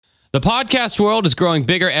The podcast world is growing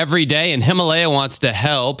bigger every day, and Himalaya wants to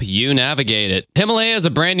help you navigate it. Himalaya is a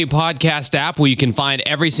brand new podcast app where you can find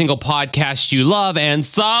every single podcast you love and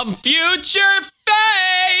some future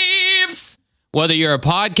faves. Whether you're a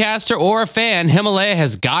podcaster or a fan, Himalaya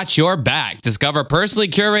has got your back. Discover personally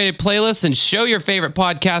curated playlists and show your favorite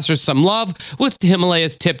podcasters some love with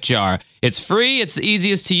Himalaya's tip jar. It's free, it's the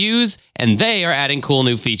easiest to use, and they are adding cool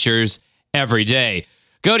new features every day.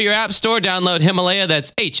 Go to your app store, download Himalaya,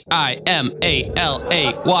 that's Himalaya,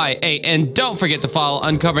 and don't forget to follow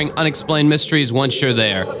Uncovering Unexplained Mysteries once you're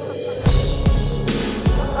there. All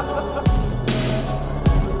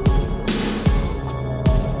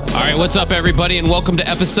right, what's up, everybody, and welcome to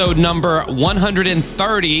episode number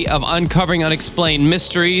 130 of Uncovering Unexplained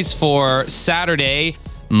Mysteries for Saturday,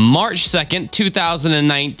 March 2nd,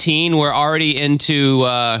 2019. We're already into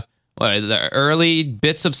the early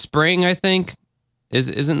bits of spring, I think.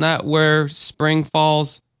 Isn't that where spring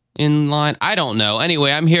falls in line? I don't know.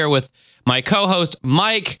 Anyway, I'm here with my co-host,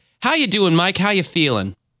 Mike. How you doing, Mike? How you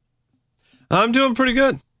feeling? I'm doing pretty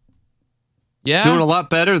good. Yeah? Doing a lot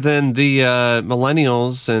better than the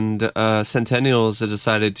millennials and centennials that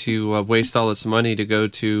decided to waste all this money to go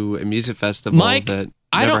to a music festival Mike, that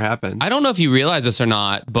never happened. I don't know if you realize this or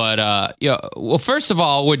not, but well, first of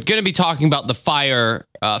all, we're going to be talking about the Fire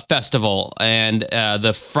Festival and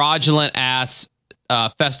the fraudulent-ass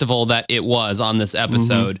festival that it was on this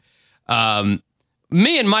episode. Mm-hmm.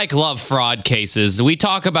 Me and Mike love fraud cases. We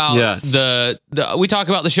talk about we talk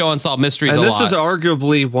about the show Unsolved Mysteries and a lot. This is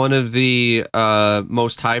arguably one of the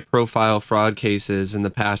most high-profile fraud cases in the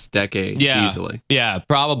past decade, easily. Yeah,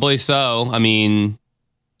 probably so. I mean,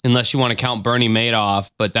 unless you want to count Bernie Madoff,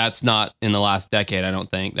 but that's not in the last decade, I don't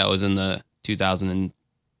think. That was in the 2000 and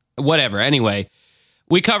whatever. Anyway,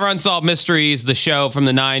 we cover Unsolved Mysteries, the show from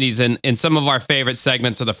the 90s, and some of our favorite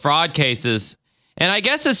segments are the fraud cases. And I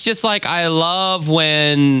guess it's just like I love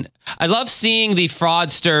seeing the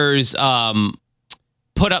fraudsters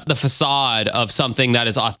put up the facade of something that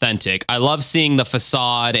is authentic. I love seeing the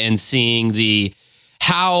facade and seeing the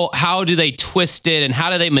how do they twist it and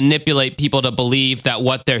how do they manipulate people to believe that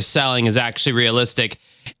what they're selling is actually realistic.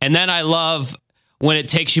 And then I love when it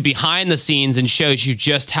takes you behind the scenes and shows you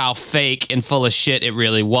just how fake and full of shit it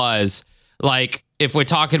really was. Like, if we're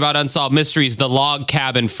talking about Unsolved Mysteries, the log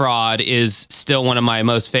cabin fraud is still one of my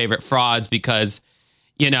most favorite frauds because,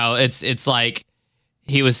 you know, it's like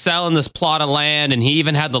he was selling this plot of land and he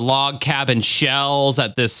even had the log cabin shells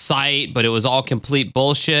at this site, but it was all complete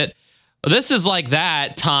bullshit. This is like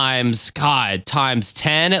that times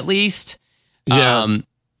 10 at least. Yeah.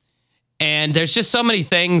 And there's just so many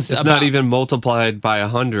things. It's not even multiplied by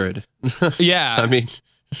 100. Yeah. I mean,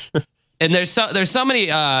 and there's so many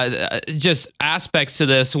just aspects to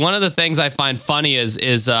this. One of the things I find funny is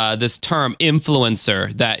this term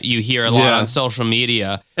influencer that you hear a lot on social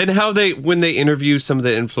media. And how when they interview some of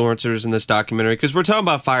the influencers in this documentary, because we're talking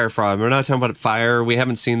about fire fraud. We're not talking about fire. We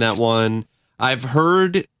haven't seen that one. I've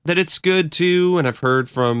heard that it's good too, and I've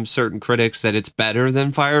heard from certain critics that it's better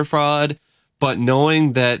than fire fraud. But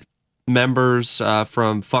knowing that members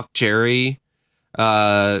from Fuck Jerry,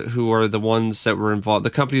 who are the ones that were involved, the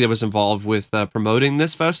company that was involved with promoting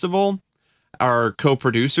this festival, are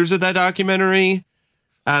co-producers of that documentary.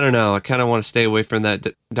 I don't know. I kind of want to stay away from that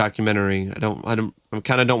documentary. I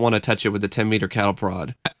kind of don't want to touch it with the 10-meter cattle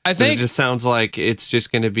prod. I think it just sounds like it's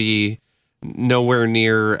just going to be nowhere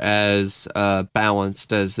near as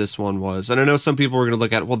balanced as this one was. And I know some people were going to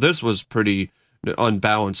look at, well, this was pretty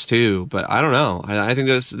unbalanced too, but I don't know. I think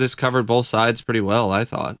this covered both sides pretty well, I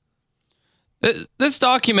thought. This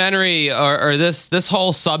documentary or this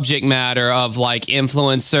whole subject matter of like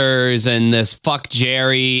influencers and this Fuck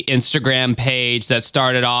Jerry Instagram page that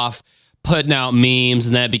started off putting out memes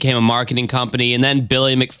and then it became a marketing company, and then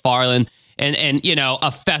Billy McFarland and you know,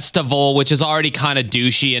 a festival which is already kind of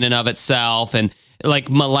douchey in and of itself, and like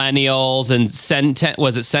millennials and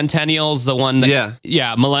was it centennials, the one that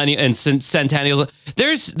millennial and centennials.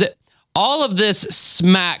 There's all of this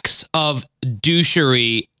smacks of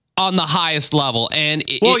douchery on the highest level, and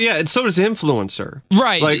and so does influencer,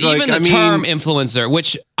 right? Even the term influencer,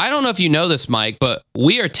 which I don't know if you know this, Mike, but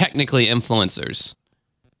we are technically influencers.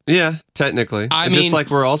 Yeah, technically. I mean, just like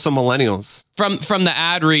we're also millennials. From the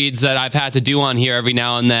ad reads that I've had to do on here every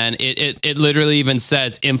now and then, it literally even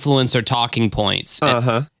says influencer talking points.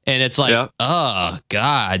 And it's like, oh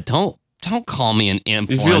God, don't call me an influencer.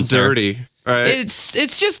 You feel dirty. Right. It's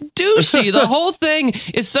just douchey. The whole thing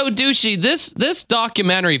is so douchey. This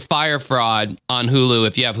documentary, Fire Fraud, on Hulu,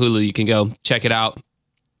 if you have Hulu, you can go check it out.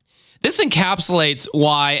 This encapsulates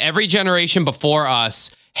why every generation before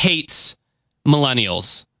us hates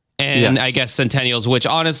millennials and Yes. I guess centennials, which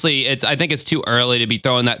honestly, I think it's too early to be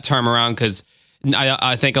throwing that term around because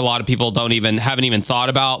I think a lot of people haven't even thought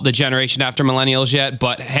about the generation after millennials yet.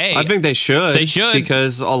 But hey, I think they should. They should.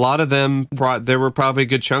 because a lot of them there were probably a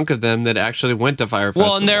good chunk of them that actually went to Fire Festival.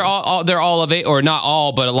 well, and they're all of age, or not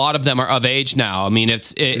all, but a lot of them are of age now. I mean,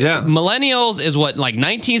 millennials is what, like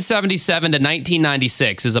 1977 to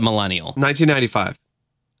 1996 is a millennial. 1995.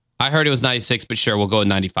 I heard it was 96, but sure, we'll go with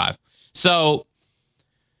 95. So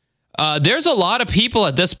there's a lot of people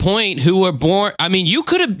at this point who were born. I mean, you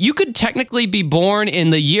could technically be born in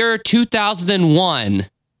the year 2001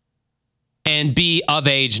 and be of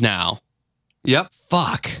age now. Yep.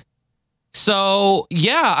 Fuck. So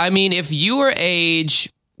yeah, I mean, if you were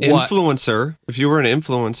age Influencer. If you were an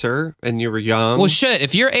influencer and you were young. well, shit.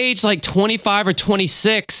 If you're age like 25 or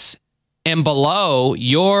 26 and below,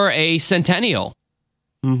 you're a centennial.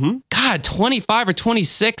 Mm-hmm. God, 25 or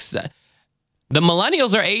 26. The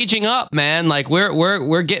millennials are aging up, man. Like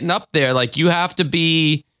we're getting up there. Like you have to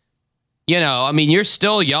be, I mean, you're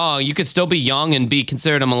still young. You could still be young and be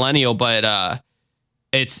considered a millennial, but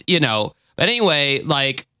it's, but anyway,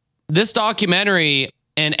 like this documentary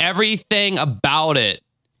and everything about it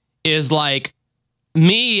is like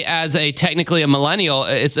me as technically a millennial.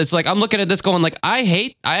 It's like I'm looking at this going like I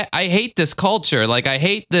hate this culture. Like I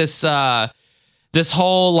hate this this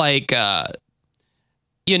whole like They're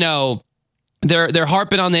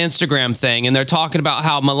harping on the Instagram thing, and they're talking about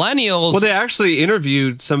how millennials. Well, they actually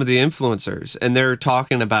interviewed some of the influencers, and they're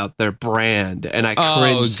talking about their brand, and I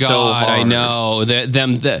cringed so hard. I know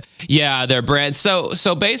their brand.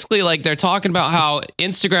 So basically, like they're talking about how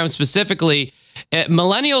Instagram specifically,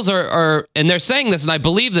 millennials are, and they're saying this, and I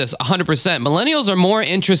believe this 100%. Millennials are more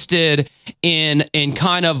interested in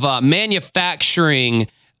kind of manufacturing.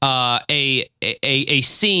 A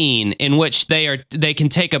scene in which they can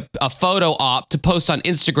take a photo op to post on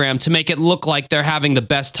Instagram to make it look like they're having the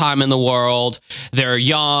best time in the world. They're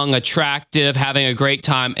young, attractive, having a great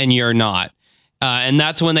time, and you're not. And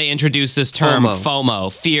that's when they introduce this term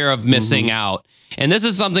FOMO, fear of missing out. And this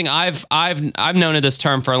is something I've known of this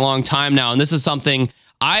term for a long time now, and this is something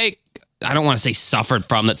I don't want to say suffered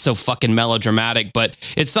from. That's so fucking melodramatic, but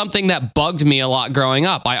it's something that bugged me a lot growing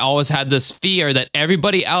up. I always had this fear that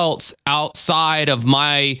everybody else outside of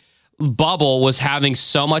my bubble was having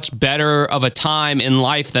so much better of a time in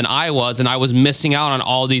life than I was, and I was missing out on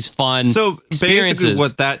all these fun experiences. Basically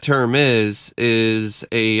what that term is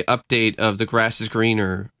a update of the grass is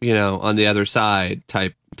greener, on the other side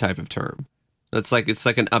type of term. It's like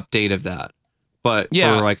an update of that, but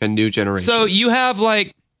for like a new generation. So you have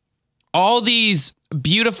like all these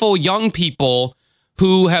beautiful young people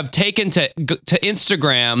who have taken to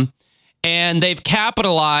Instagram, and they've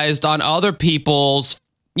capitalized on other people's,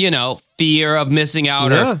 fear of missing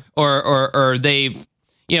out, or they've,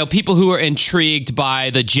 people who are intrigued by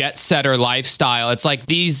the jet setter lifestyle. It's like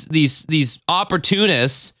these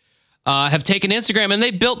opportunists have taken Instagram and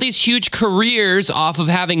they built these huge careers off of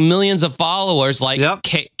having millions of followers, like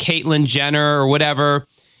Caitlyn Jenner or whatever.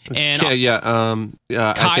 And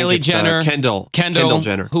Kylie Jenner, Kendall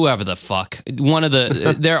Jenner, whoever the fuck, one of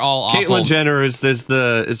the, they're all awful. Caitlyn Jenner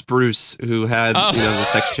is Bruce who had the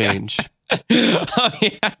sex change. Oh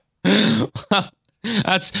yeah,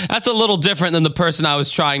 that's a little different than the person I was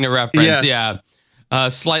trying to reference. Yes. Yeah,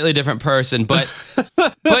 slightly different person, but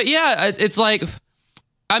yeah, it's like.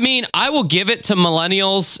 I mean, I will give it to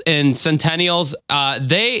millennials and centennials.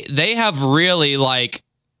 They have really like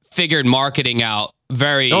figured marketing out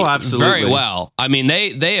very well. I mean,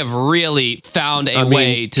 they have really found a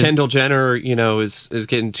way to. Kendall Jenner, is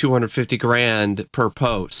getting $250,000 per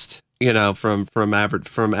post, from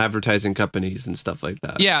advertising companies and stuff like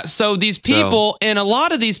that. Yeah. So these people, and a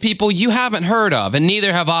lot of these people you haven't heard of, and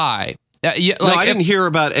neither have I. I didn't hear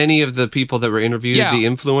about any of the people that were interviewed, the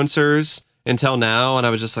influencers, until now, and I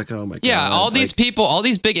was just like, oh my god. Yeah, all these people, all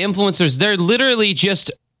these big influencers, they're literally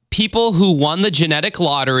just people who won the genetic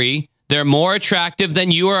lottery. They're more attractive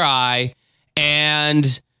than you or I,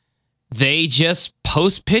 and they just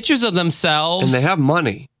post pictures of themselves. And they have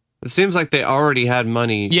money. It seems like they already had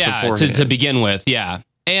money beforehand. to begin with, yeah.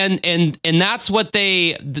 And that's what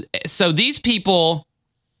so these people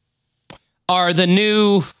are the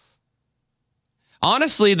new.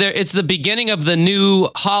 Honestly, it's the beginning of the new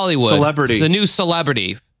Hollywood celebrity. The new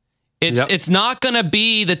celebrity. It's not going to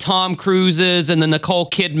be the Tom Cruises and the Nicole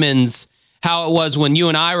Kidmans how it was when you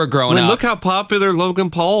and I were growing up. Look how popular Logan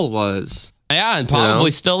Paul was. Yeah, and probably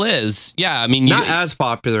still is. Yeah, I mean, not as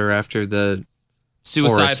popular after the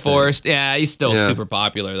Suicide Forest. thing. Yeah, he's still Yeah. super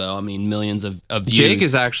popular though. I mean, millions of views. Jake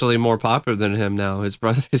is actually more popular than him now. His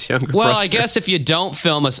brother, his younger brother. Well, I guess if you don't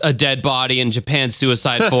film a dead body in Japan's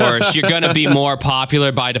suicide forest, you're going to be more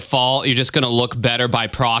popular by default. You're just going to look better by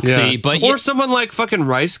proxy. Yeah. But or someone like fucking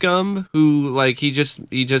Rice Gum, who like he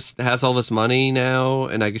just has all this money now,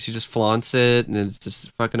 and I guess he just flaunts it, and it's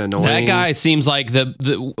just fucking annoying. that guy seems like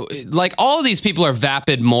like all of these people are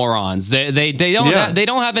vapid morons. They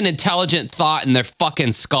don't have an intelligent thought in their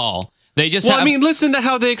fucking skull. They just I mean, listen to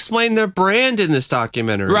how they explain their brand in this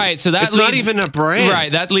documentary. Right, so it's not even a brand.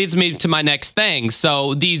 Right, that leads me to my next thing.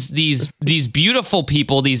 So these beautiful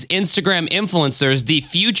people, these Instagram influencers, the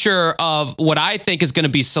future of what I think is going to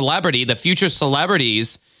be celebrity, the future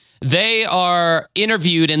celebrities, they are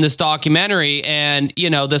interviewed in this documentary, and you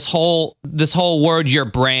know this whole word, your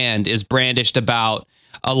brand, is brandished about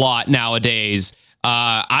a lot nowadays.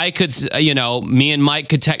 I could, me and Mike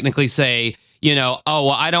could technically say, oh,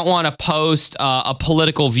 well, I don't want to post a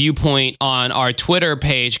political viewpoint on our Twitter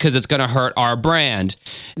page because it's going to hurt our brand.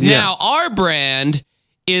 Yeah. Now, our brand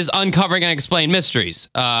is Uncovering Unexplained Mysteries.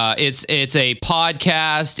 It's a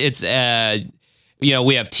podcast. It's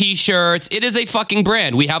we have T-shirts. It is a fucking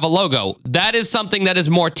brand. We have a logo. That is something that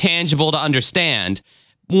is more tangible to understand.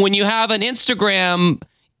 When you have an Instagram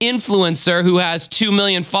influencer who has 2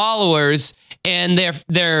 million followers and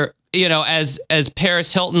they're as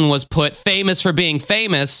Paris Hilton was put, famous for being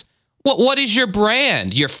famous. What is your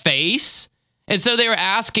brand? Your face? And so they were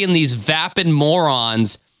asking these vapid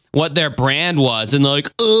morons what their brand was, and they're like,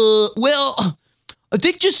 well, I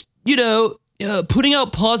think just putting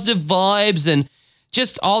out positive vibes and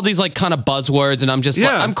just all these like kind of buzzwords, and I'm just like,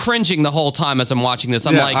 I'm cringing the whole time as I'm watching this.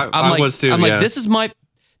 I was too.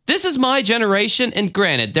 This is my generation, and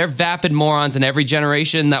granted, they're vapid morons in every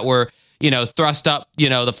generation that were thrust up,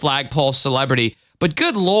 the flagpole celebrity. But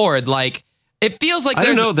good Lord, like, it feels like I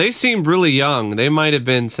don't know. They seem really young. They might have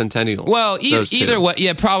been centennials. Well, either way,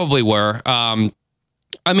 yeah, probably were. I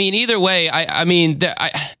mean, either way,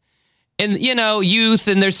 youth,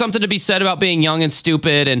 and there's something to be said about being young and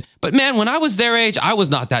stupid. But man, when I was their age, I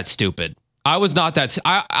was not that stupid. I was not that.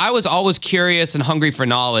 I was always curious and hungry for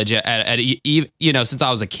knowledge. Since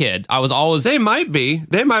I was a kid, I was always. They might be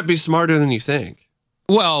smarter than you think.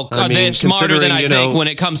 Well, they're smarter than I think when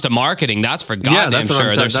it comes to marketing. That's for goddamn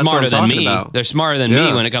sure. They're smarter than me. They're smarter than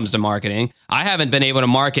me when it comes to marketing. I haven't been able to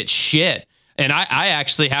market shit, and I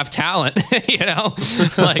actually have talent.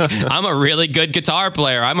 Like I'm a really good guitar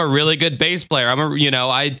player. I'm a really good bass player.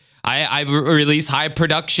 I release high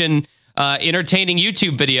production, entertaining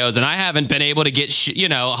YouTube videos, and I haven't been able to get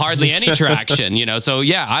hardly any traction. So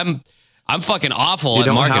yeah, I'm fucking awful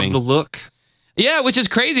at marketing. You don't have the look. Yeah, which is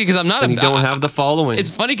crazy because I'm not. You don't have the following. It's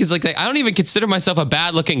funny because like I don't even consider myself a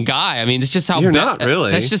bad looking guy. I mean, it's just how you're not really.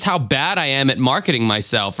 That's just how bad I am at marketing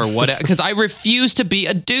myself or what. Because I refuse to be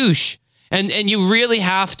a douche, and you really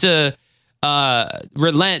have to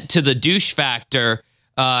relent to the douche factor,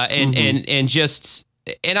 and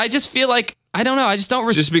I just feel like I don't know. I just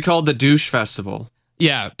don't. Just be called the douche festival.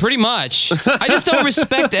 Yeah, pretty much. I just don't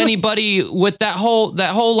respect anybody with that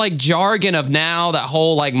whole like jargon of now. That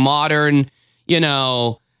whole like modern.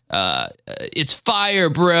 It's fire,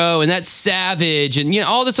 bro, and that's savage, and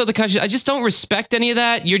all this other kind of shit. I just don't respect any of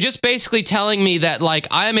that. You're just basically telling me that like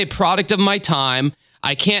I am a product of my time.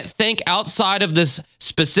 I can't think outside of this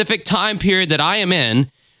specific time period that I am in.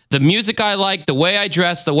 The music I like, the way I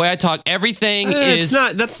dress, the way I talk, everything is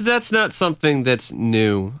not. That's not something that's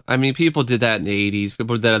new. I mean, people did that in the 80s.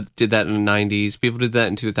 People did that in the 90s. People did that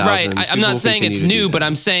in 2000s. Right. I'm not saying it's new, but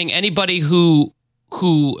I'm saying anybody who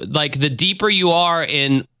like the deeper you are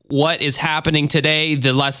in what is happening today,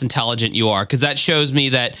 the less intelligent you are. Because that shows me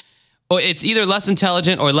that it's either less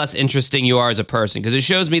intelligent or less interesting you are as a person. Because it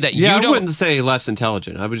shows me that I wouldn't say less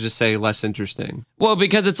intelligent. I would just say less interesting. Well,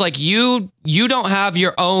 because it's like you don't have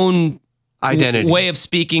your own identity, way of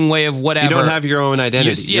speaking, way of whatever. You don't have your own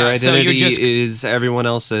identity. Your identity is everyone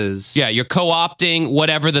else's. Yeah, you're co-opting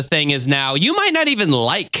whatever the thing is now. You might not even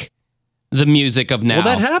like the music of now. Well,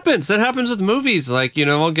 that happens. That happens with movies. Like,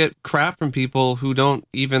 I'll get crap from people who don't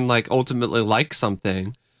even like ultimately like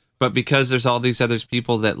something, but because there's all these other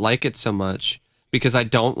people that like it so much, because I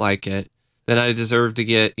don't like it, then I deserve to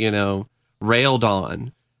get, railed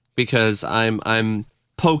on because I'm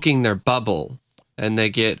poking their bubble, and they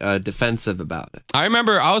get defensive about it. I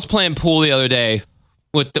remember I was playing pool the other day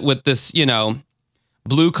with this,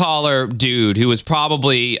 blue collar dude who was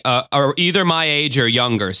probably either my age or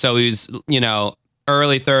younger. So he was,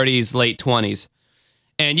 early 30s, late 20s.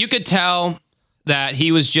 And you could tell that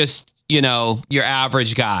he was just, your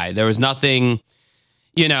average guy. There was nothing,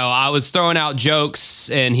 you know, I was throwing out jokes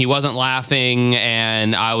and he wasn't laughing,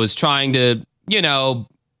 and I was trying to, you know,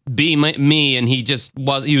 be me, and he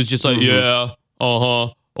was just like, yeah,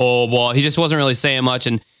 oh, well, he just wasn't really saying much.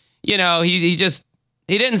 And, you know, he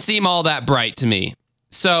didn't seem all that bright to me.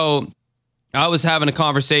 So I was having a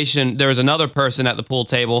conversation. There was another person at the pool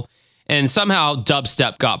table, and somehow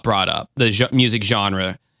dubstep got brought up, the music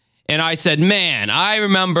genre. And I said, man, I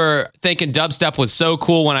remember thinking dubstep was so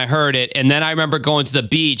cool when I heard it. And then I remember going to the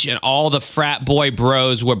beach and all the frat boy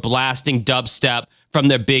bros were blasting dubstep from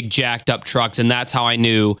their big jacked up trucks. And that's how I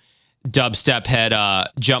knew dubstep had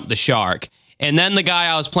jumped the shark. And then the guy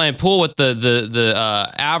I was playing pool with,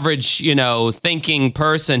 the average, you know, thinking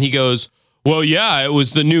person, he goes, well, yeah, it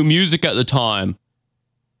was the new music at the time.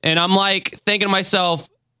 And I'm like thinking to myself,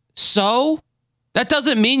 so that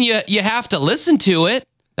doesn't mean you have to listen to it.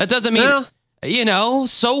 That doesn't mean, you know,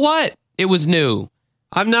 so what? It was new.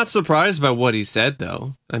 I'm not surprised by what he said,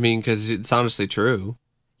 though. I mean, because it's honestly true.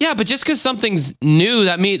 Yeah, but just because something's new,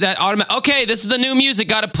 okay, this is the new music.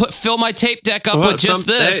 Got to fill my tape deck up with just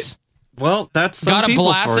this. That's some Got to people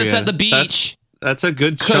blast for this you. at the beach. That's a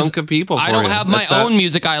good chunk of people for you. I don't have my own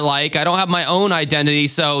music I like. I don't have my own identity,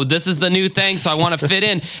 so this is the new thing, so I want to fit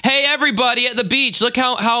in. Hey, everybody at the beach, look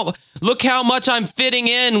how much I'm fitting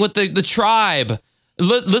in with the tribe.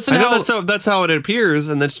 Listen, that's how it appears,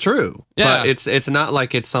 and that's true. Yeah. But it's not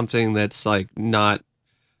like it's something that's like not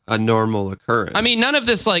a normal occurrence. I mean, none of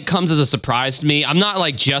this like comes as a surprise to me. I'm not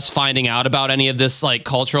like just finding out about any of this like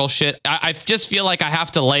cultural shit. I just feel like I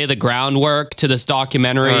have to lay the groundwork to this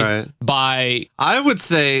documentary by. I would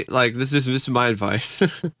say, like, this is my advice.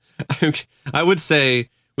 I would say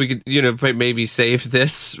we could, you know, maybe save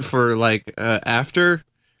this for like after,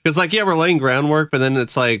 because like, yeah, we're laying groundwork, but then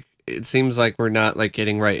it's like, it seems like we're not like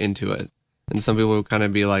getting right into it. And some people will kind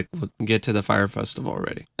of be like, well, get to the Fire Festival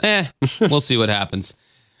already. We'll see what happens.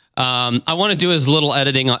 I want to do as little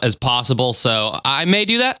editing as possible, so I may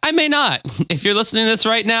do that. I may not. If you're listening to this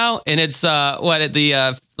right now and it's at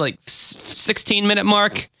the like 16-minute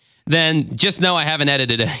mark, then just know I haven't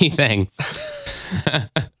edited anything.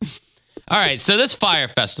 All right, so this Fire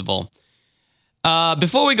Festival.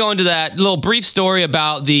 Before we go into that, little brief story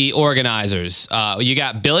about the organizers. You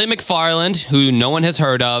got Billy McFarland, who no one has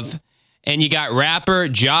heard of, and you got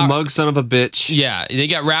rapper Smug son of a bitch. Yeah, you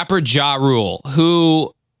got rapper Ja Rule,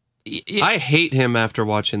 who I hate him after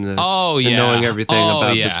watching this. Oh, yeah. And knowing everything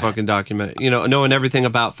about this fucking document. You know, knowing everything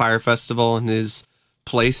about Fire Festival and his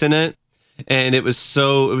place in it. And it was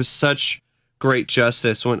such great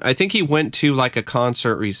justice when I think he went to like a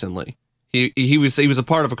concert recently. He was a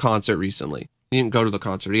part of a concert recently. He didn't go to the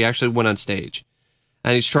concert. He actually went on stage.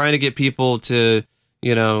 And he's trying to get people to,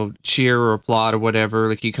 you know, cheer or applaud or whatever.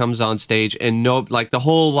 Like he comes on stage and the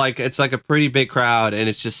whole, like, it's like a pretty big crowd and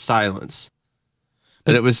it's just silence.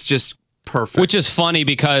 And it was just perfect. Which is funny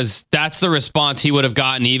because that's the response he would have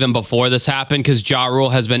gotten even before this happened, because Ja Rule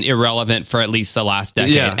has been irrelevant for at least the last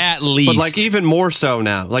decade. Yeah. At least. But like even more so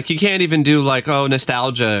now. Like you can't even do like,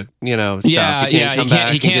 nostalgia, you know, stuff. You can't come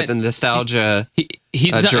back and get the nostalgia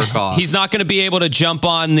jerk off. He's not going to be able to jump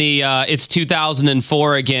on the It's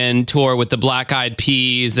 2004 Again tour with the Black Eyed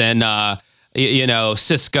Peas and you know,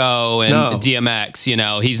 Cisco and DMX. You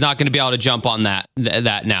know, he's not going to be able to jump on that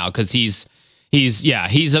now because he's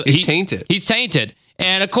tainted. He's tainted.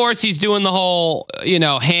 And of course, he's doing the whole, you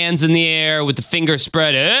know, hands in the air with the finger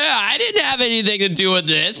spread. I didn't have anything to do with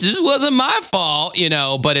this. This wasn't my fault, you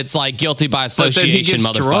know, but it's like guilty by association, but then he gets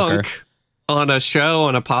motherfucker. Drunk on a show,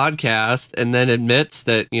 on a podcast, and then admits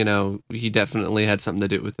that, you know, he definitely had something to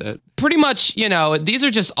do with it. Pretty much, you know, these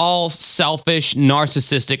are just all selfish,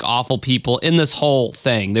 narcissistic, awful people in this whole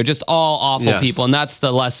thing. They're just all awful people. And that's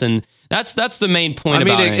the lesson. That's the main point. I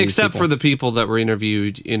mean, except for the people that were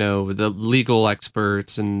interviewed, you know, the legal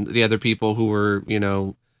experts and the other people who were, you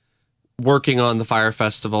know, working on the Fire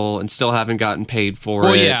Festival and still haven't gotten paid for it.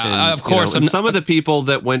 Well, yeah, and, of course. And some of the people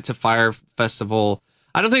that went to Fire Festival,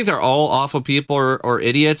 I don't think they're all awful people or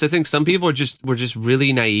idiots. I think some people were just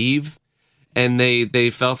really naive, and they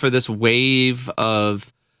fell for this wave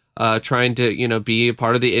of trying to, you know, be a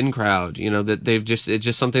part of the in crowd. You know, that it's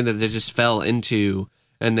just something that they just fell into.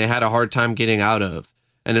 And they had a hard time getting out of.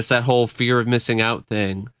 And it's that whole fear of missing out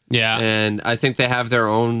thing. Yeah. And I think they have their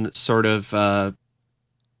own sort of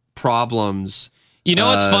problems. You know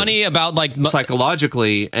what's funny about like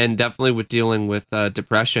psychologically, and definitely with dealing with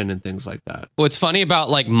depression and things like that. What's funny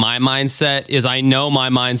about like my mindset is I know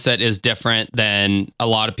my mindset is different than a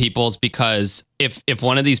lot of people's, because if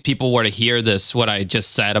one of these people were to hear this, what I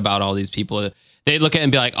just said about all these people, they'd look at it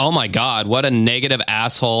and be like, oh my God, what a negative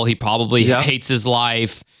asshole. He probably hates his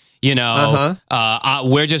life. You know,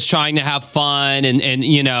 we're just trying to have fun and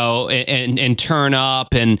you know, and turn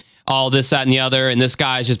up and all this, that, and the other. And this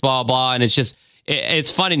guy's just blah, blah. And it's just,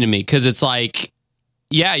 it's funny to me because it's like,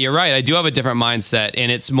 yeah, you're right. I do have a different mindset.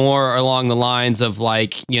 And it's more along the lines of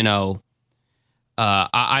like, you know,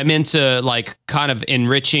 I'm into like kind of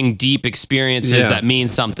enriching deep experiences that mean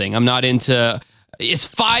something. I'm not into, it's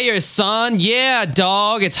fire, son. Yeah,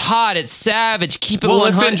 dog. It's hot. It's savage. Keep it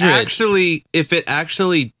 100. If it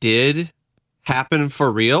actually did happen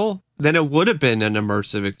for real, then it would have been an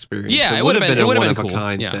immersive experience. Yeah, it would have been a one of cool. a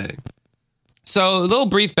kind thing. So, a little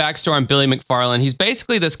brief backstory on Billy McFarland. He's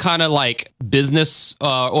basically this kind of like business,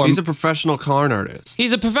 or he's a professional con artist.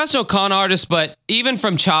 He's a professional con artist, but even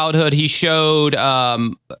from childhood, he showed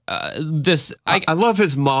this. I love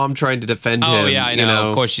his mom trying to defend him. Oh yeah, I know. You know.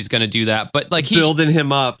 Of course, she's going to do that. But like, he's building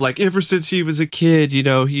him up. Like ever since he was a kid, you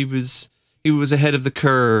know, he was ahead of the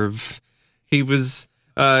curve.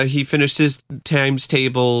 He finished his times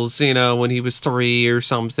tables, you know, when he was 3 or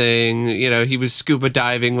something. You know, he was scuba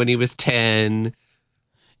diving when he was 10.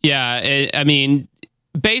 Yeah, I mean,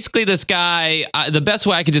 basically, this guy, the best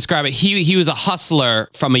way I could describe it, he was a hustler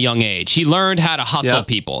from a young age. He learned how to hustle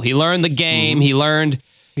people. He learned the game. He learned.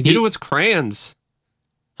 He did it with crayons.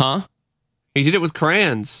 Huh? He did it with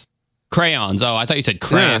crayons. Crayons. Oh, I thought you said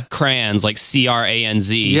crayons, like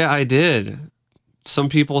CRANZ. Yeah, I did. Some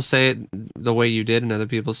people say it the way you did, and other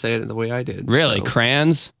people say it the way I did. Really, so.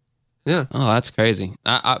 crayons? Yeah. Oh, that's crazy.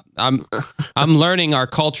 I'm learning our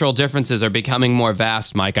cultural differences are becoming more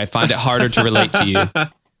vast, Mike. I find it harder to relate to you.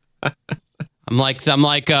 I'm like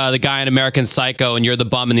the guy in American Psycho, and you're the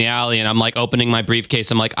bum in the alley, and I'm like opening my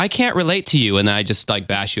briefcase. I'm like, I can't relate to you, and then I just like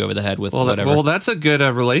bash you over the head with whatever. Well, that's a good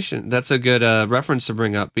relation. That's a good reference to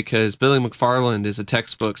bring up because Billy McFarland is a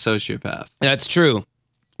textbook sociopath. That's true.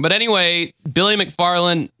 But anyway, Billy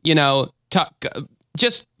McFarland, you know,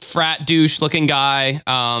 just frat douche looking guy.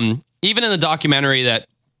 Even in the documentary that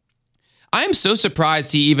I am so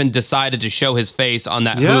surprised he even decided to show his face on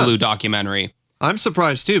that Hulu documentary. I'm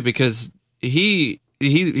surprised too because he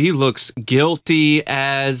looks guilty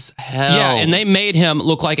as hell. Yeah, and they made him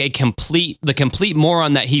look like the complete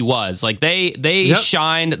moron that he was. Like they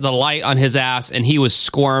shined the light on his ass and he was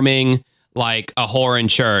squirming like a whore in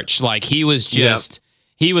church. Like he was just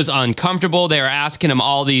he was uncomfortable. They were asking him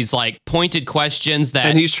all these like pointed questions that,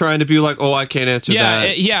 and he's trying to be like, "Oh, I can't answer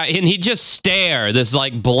that." And he'd just stare, this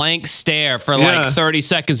like blank stare for like 30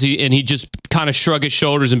 seconds, and he'd just kind of shrug his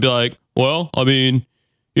shoulders and be like, "Well, I mean,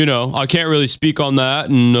 you know, I can't really speak on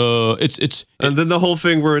that." And and then the whole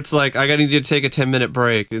thing where it's like, I need to take a 10-minute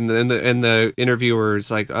break, and the interviewer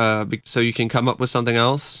is like, "So you can come up with something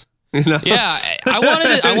else." You know? Yeah, I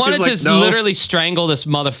wanted to literally strangle this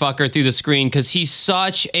motherfucker through the screen because he's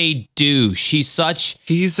such a douche. He's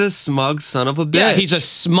a smug son of a bitch. Yeah, he's a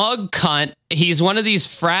smug cunt. He's one of these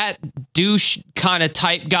frat douche kind of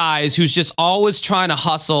type guys who's just always trying to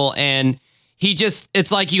hustle, and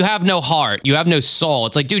it's like you have no heart, you have no soul.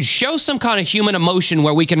 It's like, dude, show some kind of human emotion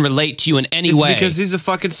where we can relate to you in any way. Because he's a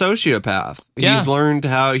fucking sociopath. Yeah. He's learned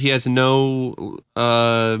how he has no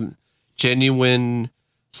genuine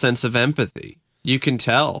sense of empathy. You can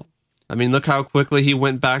tell. I mean, look how quickly he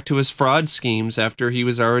went back to his fraud schemes after he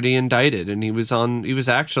was already indicted and he was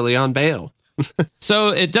actually on bail.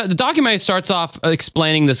 So the documentary starts off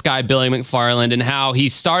explaining this guy, Billy McFarland, and how he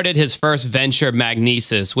started his first venture,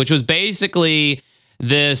 Magnesis, which was basically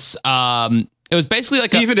this, it was basically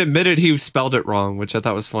like he even admitted he spelled it wrong, which I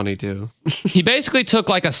thought was funny too. He basically took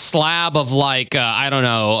like a slab of like,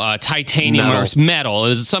 titanium or metal. It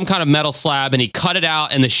was some kind of metal slab, and he cut it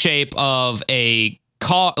out in the shape of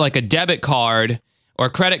like a debit card or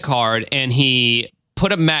credit card, and he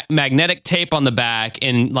put a magnetic tape on the back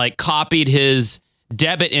and like copied his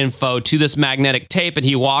debit info to this magnetic tape, and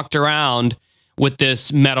he walked around with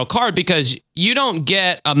this metal card because you don't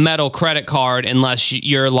get a metal credit card unless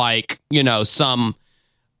you're like, you know, some,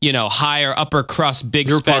 you know, higher upper crust big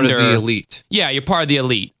spender. You're part of the elite. Yeah, you're part of the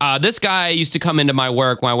elite. This guy used to come into my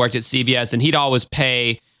work when I worked at CVS, and he'd always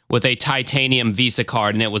pay with a titanium Visa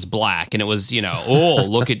card, and it was black, and it was, you know, oh,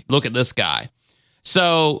 look at this guy.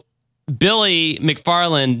 So Billy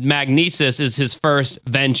McFarland, Magnesis is his first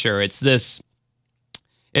venture. It's this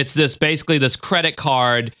basically this credit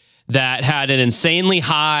card that had an insanely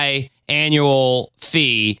high annual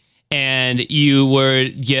fee, and you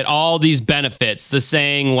would get all these benefits. The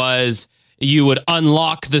saying was you would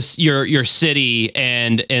unlock your city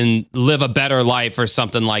and live a better life or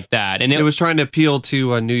something like that. And it was trying to appeal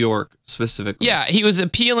to New York specifically. Yeah, he was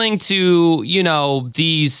appealing to, you know,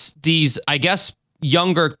 these I guess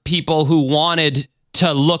younger people who wanted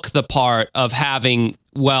to look the part of having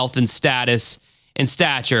wealth and status in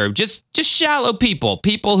stature. Just shallow people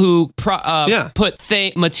who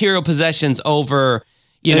put material possessions over,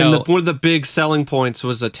 one of the big selling points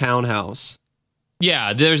was a townhouse.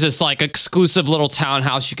 Yeah, there's this like exclusive little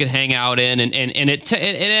townhouse you could hang out in, and it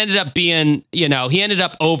ended up being, he ended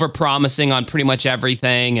up over promising on pretty much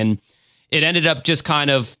everything, and it ended up just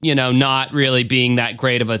kind of, not really being that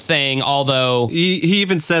great of a thing. Although he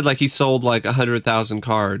even said like he sold like 100,000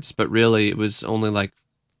 cards, but really it was only like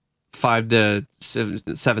 5,000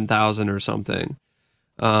 to 7,000 or something.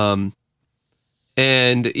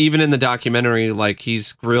 And even in the documentary, like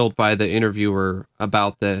he's grilled by the interviewer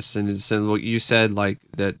about this, and it's what you said, like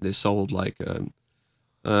that they sold like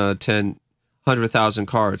 100,000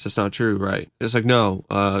 cards. That's not true, right? It's like no,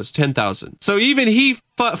 it's 10,000. So even he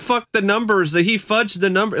fucked the numbers. That he fudged the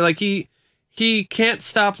number. Like he can't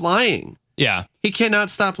stop lying. Yeah, he cannot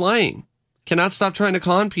stop lying. Cannot stop trying to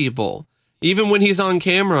con people, even when he's on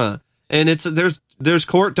camera. And there's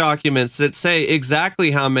court documents that say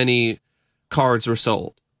exactly how many cards were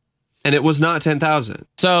sold, and it was not 10,000.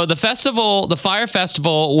 So the Fyre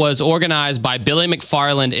Festival was organized by Billy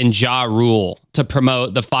McFarland and Ja Rule to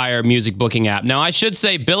promote the Fyre music booking app. Now, I should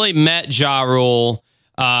say Billy met Ja Rule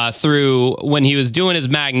through when he was doing his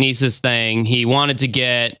Magnesis thing. He wanted to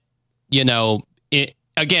get,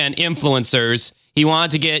 influencers. He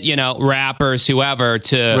wanted to get, rappers, whoever,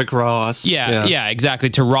 to Rick Ross. Yeah, exactly,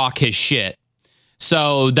 to rock his shit.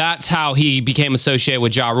 So that's how he became associated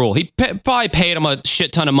with Ja Rule. He probably paid him a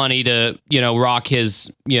shit ton of money to, rock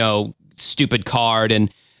his, stupid card.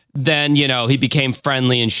 And then, he became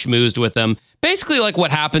friendly and schmoozed with him. Basically like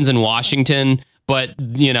what happens in Washington, but,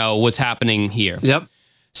 was happening here. Yep.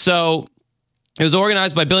 So it was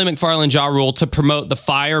organized by Billy McFarland and Ja Rule to promote the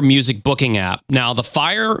Fyre music booking app. Now, the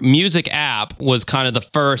Fyre music app was kind of the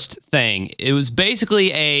first thing. It was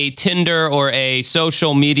basically a Tinder or a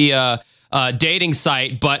social media dating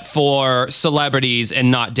site, but for celebrities and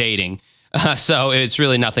not dating. So it's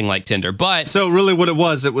really nothing like Tinder. But so really, what it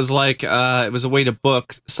was like it was a way to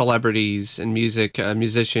book celebrities and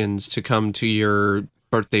musicians to come to your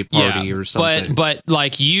birthday party or something. But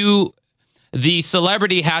like the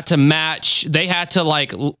celebrity had to match. They had to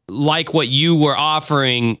like what you were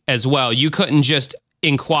offering as well. You couldn't just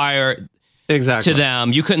inquire to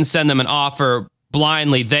them. You couldn't send them an offer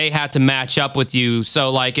blindly. They had to match up with you. So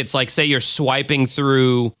like it's like, say you're swiping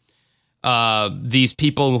through these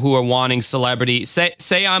people who are wanting celebrity. Say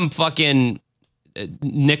I'm fucking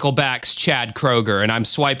Nickelback's Chad Kroger, and I'm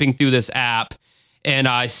swiping through this app, and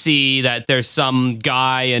I see that there's some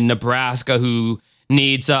guy in Nebraska who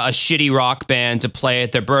needs a shitty rock band to play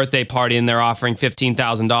at their birthday party, and they're offering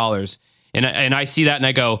 $15,000. And I see that, and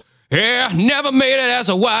I go, yeah, never made it as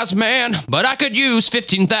a wise man, but I could use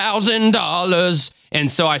 $15,000. And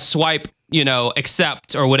so I swipe,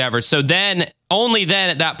 accept or whatever. So then, only then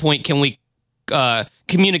at that point can we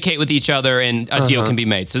communicate with each other and a deal can be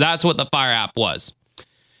made. So that's what the Fyre app was.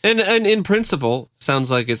 And in principle, sounds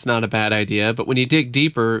like it's not a bad idea. But when you dig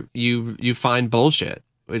deeper, you find bullshit.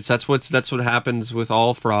 That's what happens with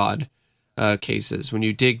all fraud cases. When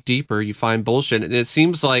you dig deeper, you find bullshit. And it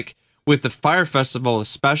seems like with the Fyre Festival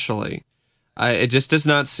especially, it just does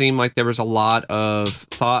not seem like there was a lot of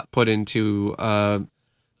thought put into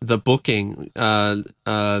the booking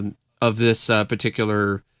of this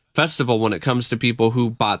particular festival when it comes to people who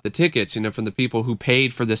bought the tickets, from the people who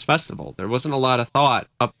paid for this festival. There wasn't a lot of thought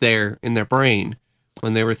up there in their brain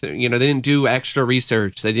when they were, they didn't do extra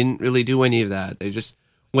research. They didn't really do any of that. They just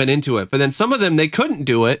went into it. But then some of them, they couldn't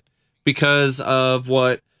do it because of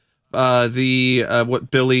what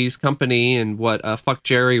Billy's company and what Fuck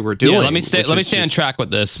Jerry were doing. Yeah, let me stay on track with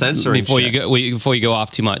this before you go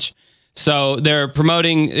off too much. So they're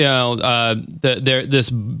promoting this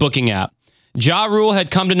booking app. Ja Rule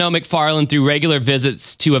had come to know McFarland through regular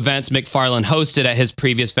visits to events McFarland hosted at his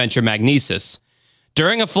previous venture Magnesis.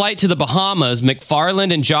 During a flight to the Bahamas,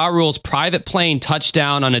 McFarland and Ja Rule's private plane touched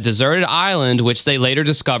down on a deserted island, which they later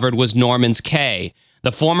discovered was Norman's Cay,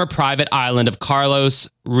 the former private island of Carlos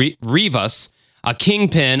Rivas, a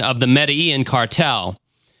kingpin of the Medellin cartel.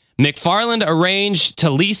 McFarland arranged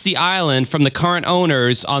to lease the island from the current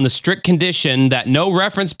owners on the strict condition that no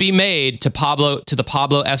reference be made to the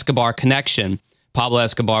Pablo Escobar connection. Pablo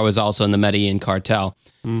Escobar was also in the Medellin cartel.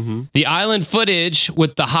 Mm-hmm. The island footage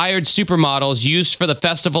with the hired supermodels used for the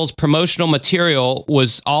festival's promotional material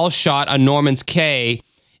was all shot on Norman's Cay,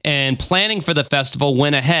 and planning for the festival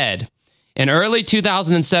went ahead. In early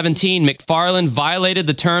 2017, McFarland violated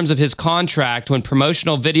the terms of his contract when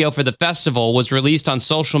promotional video for the festival was released on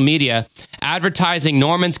social media, advertising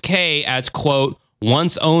Norman's Cay as, quote,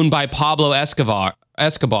 once owned by Pablo Escobar.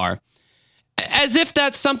 as if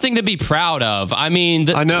that's something to be proud of. I mean,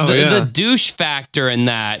 I know, the douche factor in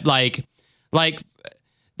that, like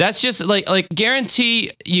that's just like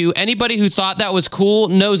guarantee you anybody who thought that was cool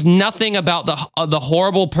knows nothing about the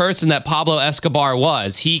horrible person that Pablo Escobar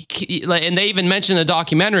was. And they even mentioned in the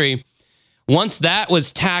documentary, once that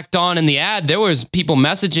was tacked on in the ad, there was people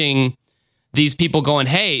messaging these people going,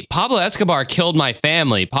 hey, Pablo Escobar killed my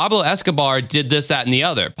family. Pablo Escobar did this, that, and the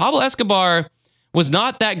other. Pablo Escobar was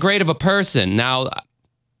not that great of a person. Now,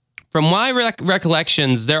 from my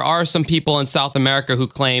recollections, there are some people in South America who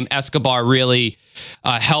claim Escobar really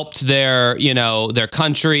helped their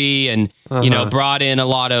country and, brought in a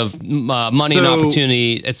lot of money and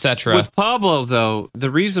opportunity, etc. With Pablo, though,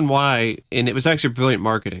 the reason why, and it was actually brilliant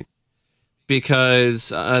marketing, because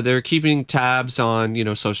they're keeping tabs on,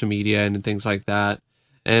 social media and things like that.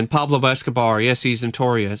 And Pablo Escobar, yes, he's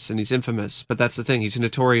notorious and he's infamous, but that's the thing. He's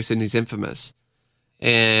notorious and he's infamous.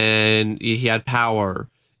 And he had power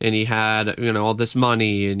and he had, all this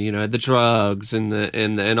money and, the drugs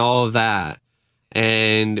and all of that.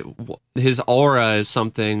 And his aura is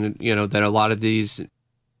something, that a lot of these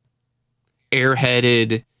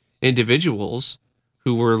airheaded individuals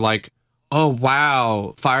who were like, oh,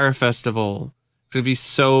 wow, Fire Festival, it's going to be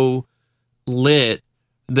so lit.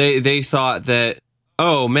 They thought that,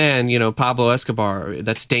 oh, man, Pablo Escobar,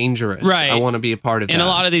 that's dangerous. Right. I want to be a part of that. And a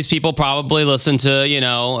lot of these people probably listen to,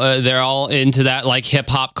 they're all into that like hip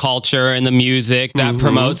hop culture and the music that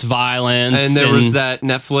promotes violence. And there was that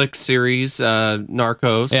Netflix series,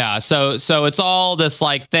 Narcos. Yeah. So it's all this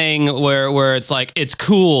like thing where it's like, it's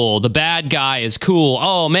cool. The bad guy is cool.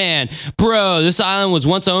 Oh, man, bro, this island was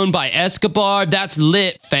once owned by Escobar. That's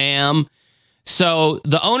lit, fam. So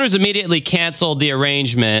the owners immediately canceled the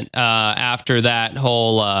arrangement after that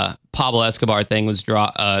whole Pablo Escobar thing was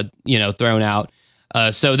thrown out.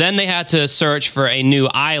 So then they had to search for a new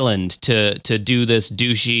island to do this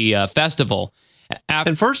douchey festival.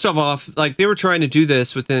 And first of all, like they were trying to do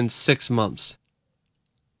this within 6 months,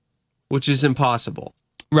 which is impossible.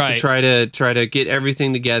 Right. To try to get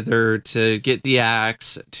everything together, to get the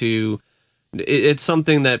acts, it's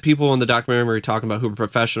something that people in the documentary are talking about who are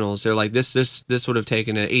professionals. They're like, this would have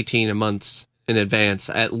taken 18 months in advance,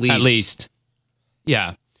 at least. At least.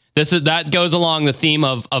 Yeah. That goes along the theme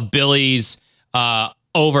of Billy's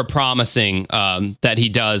over-promising that he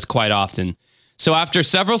does quite often. So after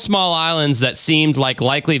several small islands that seemed like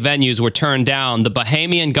likely venues were turned down, the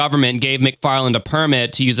Bahamian government gave McFarland a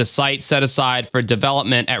permit to use a site set aside for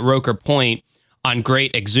development at Roker Point on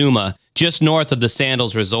Great Exuma, just north of the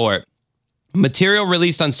Sandals Resort. Material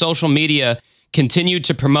released on social media continued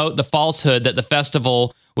to promote the falsehood that the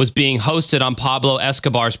festival was being hosted on Pablo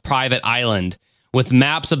Escobar's private island, with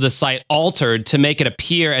maps of the site altered to make it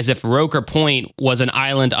appear as if Roker Point was an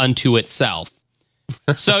island unto itself.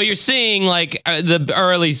 So you're seeing like the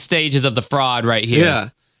early stages of the fraud right here. Yeah,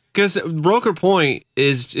 because Roker Point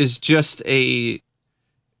is just a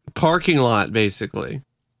parking lot, basically.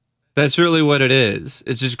 That's really what it is.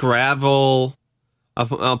 It's just gravel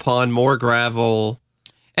upon more gravel.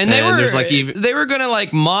 And they were going to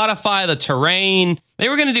like modify the terrain. They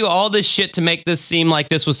were going to do all this shit to make this seem like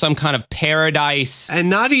this was some kind of paradise. And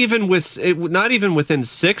not even within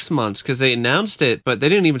 6 months, because they announced it, but they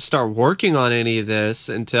didn't even start working on any of this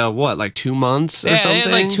until what, like 2 months or something? They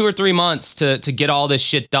had like 2 or 3 months to get all this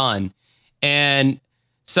shit done. And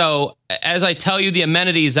so as I tell you the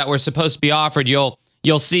amenities that were supposed to be offered, you'll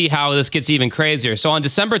see how this gets even crazier. So on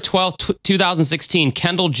December 12th, 2016,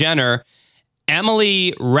 Kendall Jenner,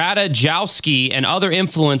 Emily Ratajkowski, and other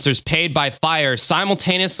influencers paid by Fire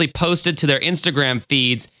simultaneously posted to their Instagram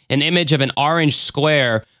feeds an image of an orange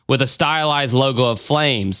square with a stylized logo of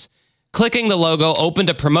flames. Clicking the logo opened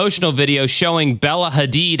a promotional video showing Bella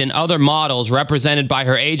Hadid and other models represented by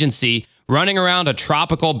her agency running around a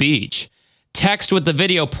tropical beach. Text with the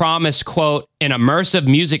video promised, quote, an immersive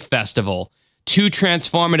music festival, 2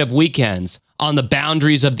 transformative weekends on the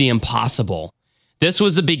boundaries of the impossible. This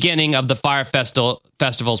was the beginning of the Fire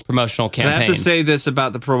Festival's promotional campaign. I have to say this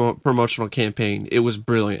about the promotional campaign. It was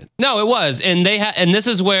brilliant. No, it was. And and this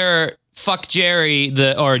is where Fuck Jerry,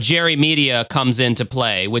 or Jerry Media comes into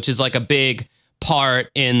play, which is like a big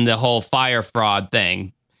part in the whole fire fraud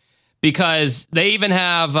thing. Because they even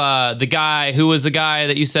have the guy, who was the guy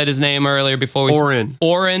that you said his name earlier before?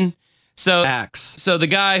 Oren. So, Axe. So the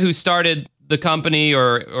guy who started the company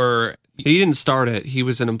or he didn't start it. He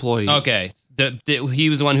was an employee. Okay. He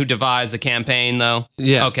was the one who devised the campaign, though?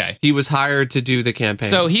 Yes. Okay. He was hired to do the campaign.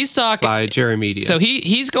 So he's talking by Jerry Media. So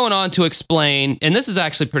he's going on to explain, and this is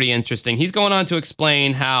actually pretty interesting. He's going on to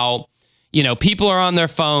explain how, people are on their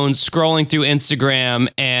phones scrolling through Instagram,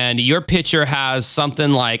 and your picture has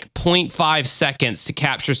something like zero point 0.5 seconds to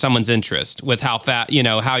capture someone's interest with how fast,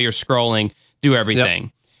 how you're scrolling through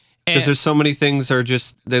everything. Because there's so many things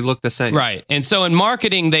they look the same. Right. And so in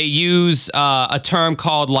marketing, they use a term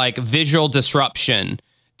called like visual disruption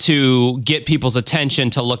to get people's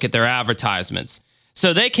attention to look at their advertisements.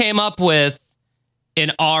 So they came up with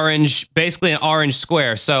basically an orange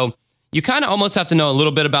square. So you kind of almost have to know a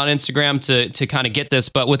little bit about Instagram to kind of get this.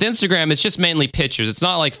 But with Instagram, it's just mainly pictures. It's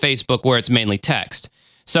not like Facebook where it's mainly text.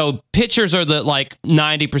 So pictures are the like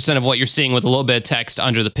 90% of what you're seeing with a little bit of text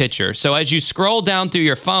under the picture. So as you scroll down through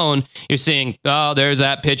your phone, you're seeing, oh, there's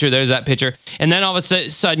that picture. And then all of a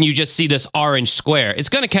sudden you just see this orange square. It's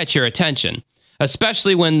going to catch your attention,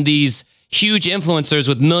 especially when these huge influencers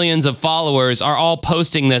with millions of followers are all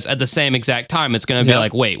posting this at the same exact time. It's going to be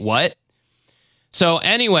like, wait, what? So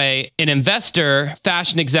anyway, an investor,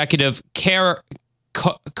 fashion executive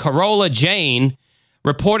Carola Jane,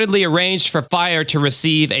 reportedly arranged for Fire to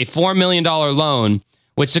receive a $4 million loan,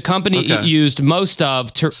 which the company used most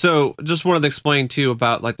of to... So just wanted to explain too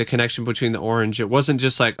about like the connection between the orange. It wasn't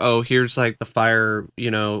just like, oh, here's like the fire,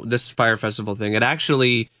 this fire festival thing. It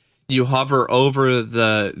actually, you hover over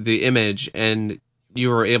the image and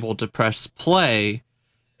you are able to press play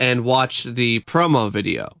and watch the promo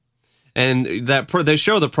video. And they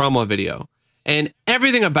show the promo video. And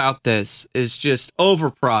everything about this is just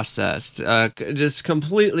overprocessed, just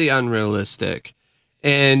completely unrealistic,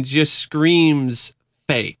 and just screams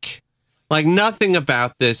fake. Like, nothing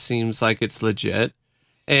about this seems like it's legit.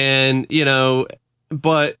 And,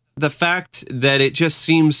 but the fact that it just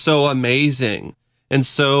seems so amazing and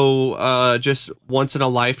so just once in a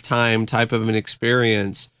lifetime type of an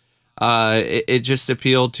experience, it just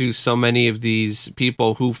appealed to so many of these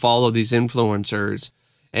people who follow these influencers.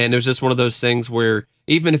 And there's just one of those things where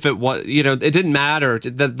even if it was, it didn't matter.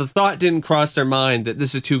 The thought didn't cross their mind that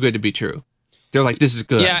this is too good to be true. They're like, this is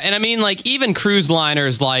good. Yeah, and I mean, like, even cruise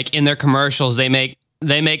liners, like, in their commercials, they make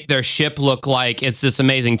their ship look like it's this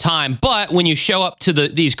amazing time. But when you show up to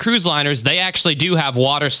these cruise liners, they actually do have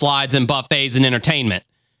water slides and buffets and entertainment.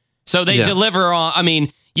 So they deliver on, I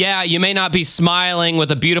mean, yeah, you may not be smiling with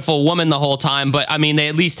a beautiful woman the whole time, but I mean, they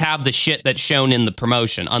at least have the shit that's shown in the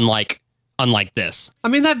promotion, unlike this. I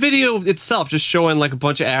mean, that video itself just showing like a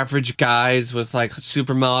bunch of average guys with like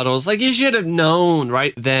supermodels. Like, you should have known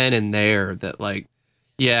right then and there that like,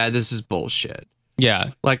 yeah, this is bullshit.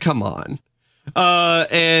 Yeah. Like, come on.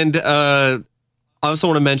 And I also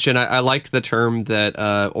want to mention, I like the term that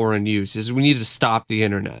Oren used, is we need to stop the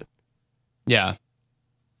internet. Yeah.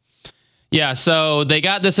 Yeah, so they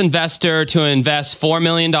got this investor to invest $4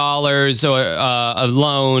 million or a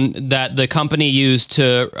loan that the company used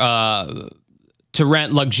to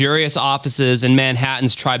rent luxurious offices in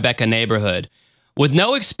Manhattan's Tribeca neighborhood. With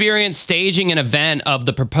no experience staging an event of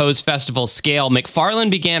the proposed festival scale, McFarlane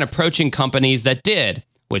began approaching companies that did,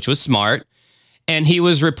 which was smart. And he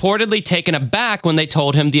was reportedly taken aback when they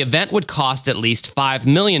told him the event would cost at least $5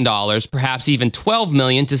 million, perhaps even $12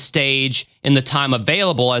 million to stage in the time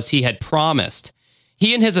available as he had promised.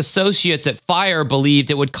 He and his associates at Fire believed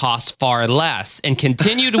it would cost far less and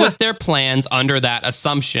continued with their plans under that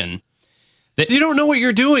assumption. You don't know what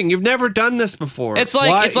you're doing. You've never done this before. It's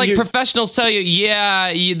like professionals tell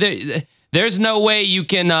you, there's no way you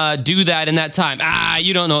can do that in that time.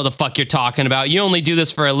 You don't know what the fuck you're talking about. You only do this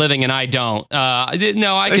for a living and I don't.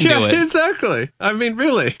 No, I can do it. Exactly. I mean,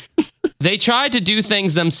 really. They tried to do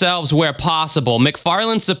things themselves where possible.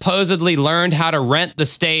 McFarlane supposedly learned how to rent the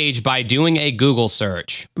stage by doing a Google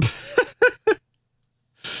search.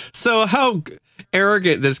 So how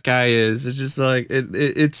arrogant this guy is. It's just like,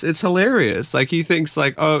 it's hilarious. Like, he thinks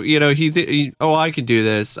like, oh, I can do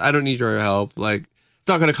this. I don't need your help. Like, it's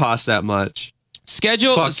not going to cost that much.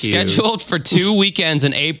 Scheduled for 2 weekends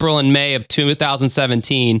in April and May of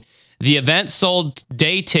 2017, the event sold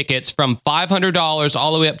day tickets from $500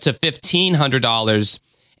 all the way up to $1,500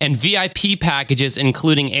 and VIP packages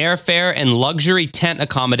including airfare and luxury tent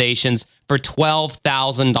accommodations for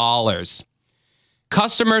 $12,000.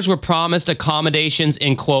 Customers were promised accommodations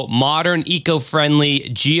in, quote, modern, eco-friendly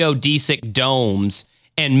geodesic domes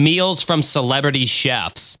and meals from celebrity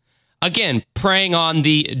chefs. Again, preying on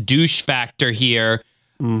the douche factor here.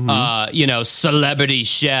 Mm-hmm. Celebrity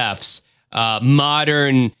chefs,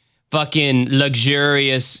 modern fucking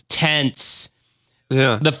luxurious tents.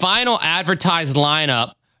 Yeah. The final advertised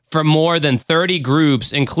lineup for more than 30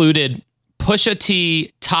 groups included Pusha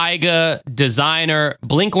T, Tyga, Designer,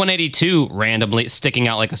 Blink-182, randomly sticking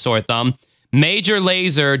out like a sore thumb, Major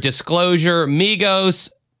Lazer, Disclosure,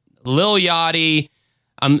 Migos, Lil Yachty,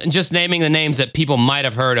 I'm just naming the names that people might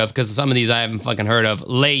have heard of because some of these I haven't fucking heard of.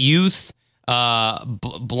 Lay Youth,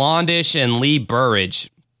 Blondish, and Lee Burridge.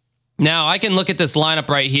 Now, I can look at this lineup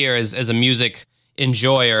right here as a music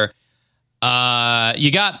enjoyer.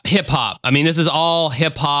 You got hip hop. I mean, this is all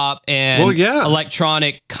hip hop and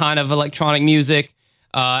electronic music.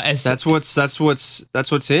 That's what's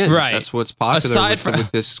in. Right. That's what's popular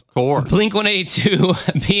with this core.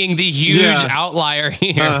 Blink-182 being the huge outlier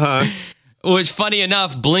here. Which, funny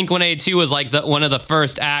enough, Blink-182 was like one of the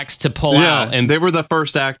first acts to pull out. And they were the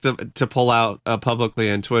first act to pull out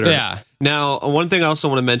publicly on Twitter. Yeah. Now, one thing I also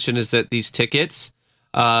want to mention is that these tickets,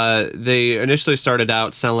 they initially started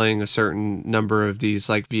out selling a certain number of these,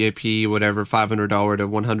 like VIP, whatever, $500 to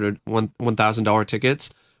 $1,000 tickets.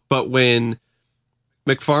 But when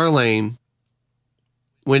McFarlane,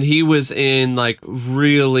 when he was in like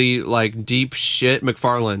really like deep shit,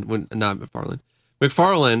 McFarland, when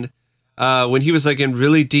he was like in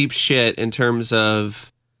really deep shit in terms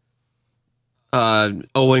of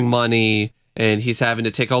owing money, and he's having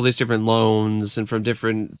to take all these different loans and from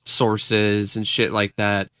different sources and shit like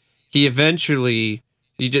that, he eventually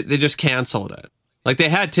they just canceled it. Like, they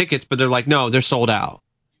had tickets, but they're like, no, they're sold out.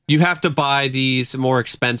 You have to buy these more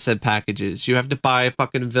expensive packages. You have to buy a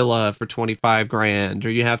fucking villa for 25 grand,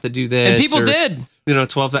 or you have to do this. And people did.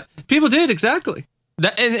 12. People did, exactly.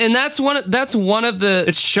 And that's one of the.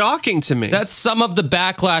 It's shocking to me. That's some of the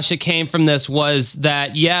backlash that came from this, was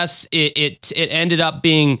that yes, it ended up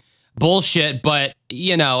being bullshit, but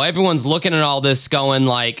everyone's looking at all this going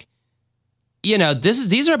like,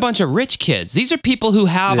 these are a bunch of rich kids. These are people who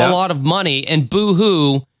have a lot of money, and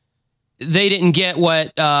boo-hoo, they didn't get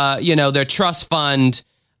what their trust fund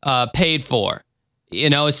paid for. So,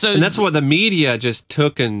 and that's what the media just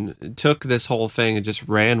took this whole thing and just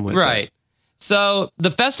ran with. Right. It. So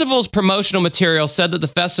the festival's promotional material said that the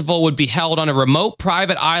festival would be held on a remote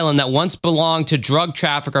private island that once belonged to drug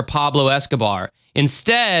trafficker Pablo Escobar.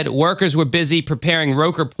 Instead, workers were busy preparing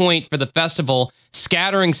Roker Point for the festival,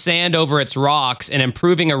 scattering sand over its rocks and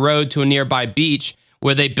improving a road to a nearby beach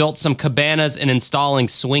where they built some cabanas and installing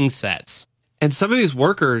swing sets. And some of these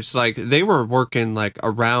workers, like, they were working like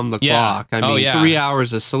around the clock. I mean, 3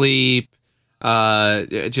 hours of sleep,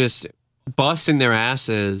 just busting their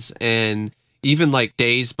asses. And even like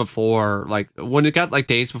days before, like when it got like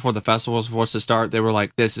days before the festival was supposed to start, they were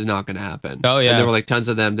like, this is not going to happen. Oh, yeah. And there were like tons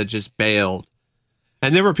of them that just bailed.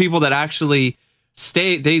 And there were people that actually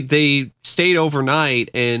stayed, they stayed overnight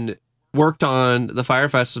and worked on the Fire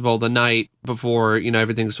Festival the night before,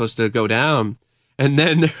 everything was supposed to go down. And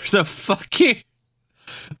then there's a fucking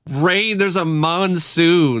rain, there's a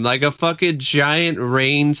monsoon, like a fucking giant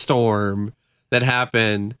rainstorm that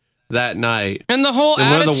happened that night. And the whole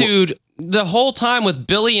attitude the whole time with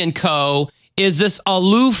Billy and Co. is this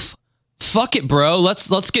aloof, fuck it, bro,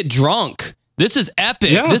 let's get drunk. This is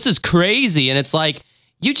epic. Yeah. This is crazy. And it's like,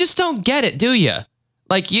 you just don't get it, do you?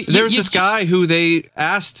 Like, there's this guy who they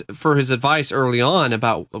asked for his advice early on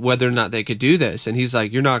about whether or not they could do this, and he's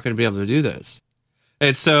like, "You're not going to be able to do this."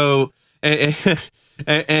 And so, and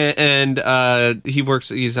he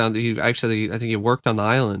works. I think he worked on the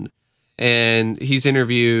island, and he's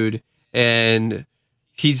interviewed, and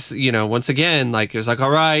he's once again like, it's like,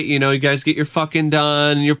 all right, you guys get your fucking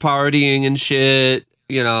done, you're partying and shit,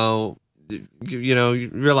 you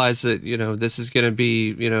realize that this is going to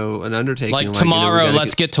be an undertaking. Like tomorrow,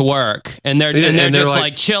 let's get to work, and they're just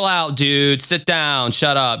like, chill out, dude, sit down,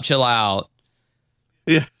 shut up, chill out.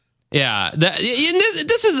 Yeah.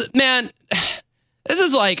 This is, man, this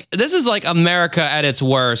is like America at its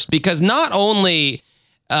worst, because not only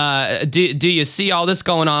do you see all this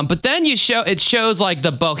going on, but then it shows like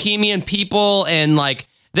the Bohemian people, and like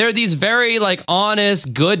they're these very like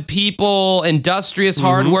honest, good people, industrious,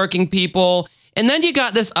 hardworking people. And then you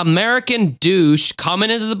got this American douche coming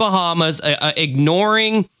into the Bahamas,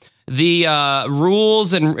 ignoring the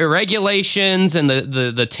rules and regulations and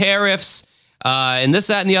the tariffs and this,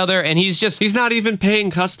 that, and the other. And he's not even paying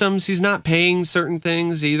customs. He's not paying certain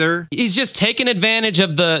things either. He's just taking advantage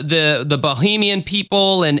of the Bohemian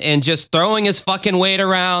people and just throwing his fucking weight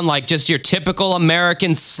around like just your typical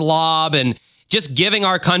American slob, and just giving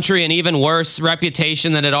our country an even worse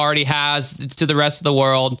reputation than it already has to the rest of the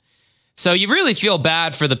world. So you really feel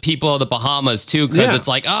bad for the people of the Bahamas, too, because it's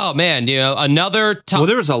like, oh, man, another time. Well,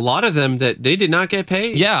 there was a lot of them that they did not get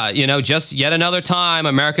paid. Yeah, just yet another time,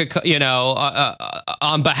 America,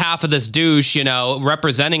 on behalf of this douche,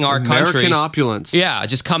 representing our country. American opulence. Yeah,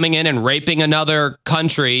 just coming in and raping another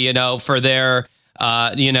country, for their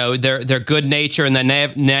good nature and their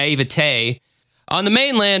naivete. On the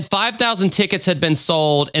mainland, 5,000 tickets had been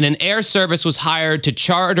sold, and an air service was hired to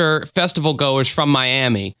charter festival goers from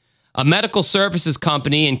Miami. A medical services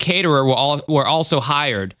company and caterer were also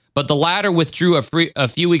hired, but the latter withdrew a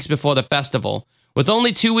few weeks before the festival. With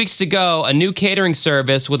only 2 weeks to go, a new catering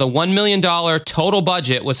service with a $1 million total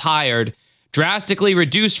budget was hired, drastically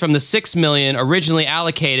reduced from the $6 million originally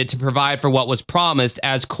allocated to provide for what was promised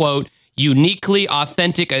as, quote, uniquely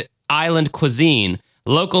authentic island cuisine,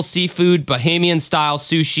 local seafood, Bahamian-style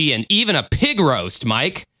sushi, and even a pig roast,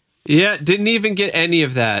 Mike. Yeah, didn't even get any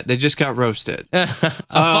of that. They just got roasted. A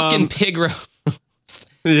fucking pig roast.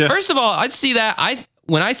 Yeah. First of all, I'd see that.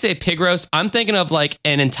 When I say pig roast, I'm thinking of like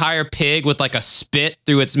an entire pig with like a spit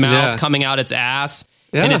through its mouth coming out its ass,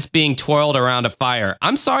 and it's being twirled around a fire.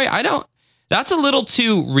 I'm sorry, that's a little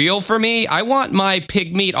too real for me. I want my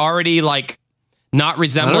pig meat already like not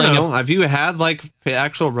resembling. I don't know. Have you had like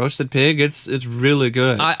actual roasted pig? It's really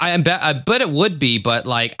good. I bet it would be, but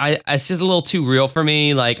like it's just a little too real for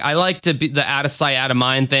me. Like I like to be the out of sight, out of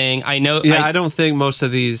mind thing. I know. Yeah, I don't think most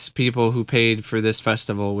of these people who paid for this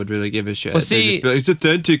festival would really give a shit. Well, see, just be like, it's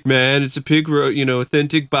authentic, man. It's a pig roast,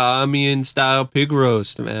 authentic Bahamian style pig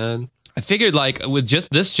roast, man. I figured like with just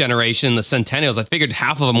this generation, the Centennials, I figured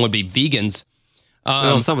half of them would be vegans.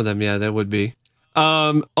 Well, some of them, yeah, that would be.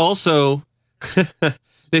 Also.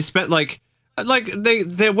 They spent like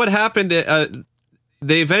they what happened,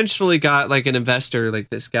 they eventually got like an investor,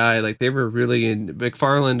 like this guy, like they were really in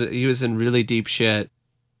McFarland. He was in really deep shit.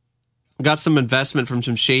 Got some investment from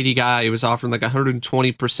some shady guy. He was offering like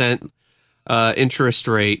 120% interest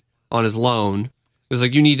rate on his loan. It was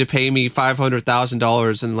like, you need to pay me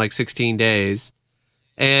 $500,000 in like 16 days.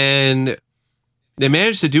 And they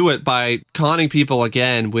managed to do it by conning people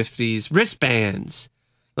again with these wristbands.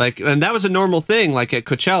 And that was a normal thing, like at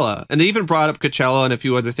Coachella. And they even brought up Coachella and a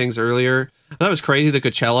few other things earlier. That was crazy. The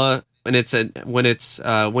Coachella, and when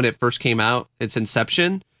it first came out, its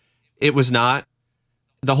inception, it was not.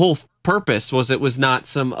 The whole purpose was it was not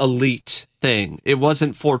some elite thing. It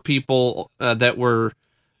wasn't for people that were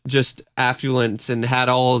just affluent and had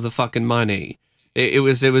all of the fucking money. It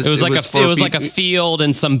was like a field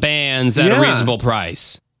and some bands at a reasonable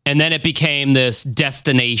price, and then it became this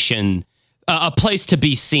destination. A place to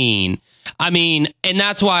be seen. I mean, and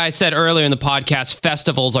that's why I said earlier in the podcast,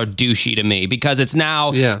 festivals are douchey to me because it's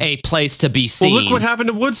now a place to be seen. Well, look what happened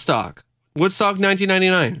to Woodstock. Woodstock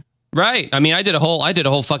 1999. Right. I mean, I did a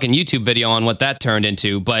whole fucking YouTube video on what that turned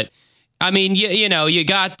into. But I mean, you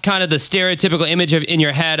got kind of the stereotypical image in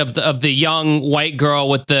your head of the young white girl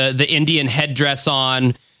with the Indian headdress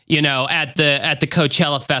on, at the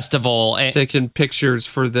Coachella festival, taking pictures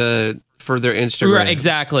for their Instagram. Right,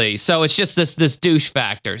 exactly. So it's just this douche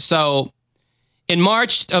factor. So in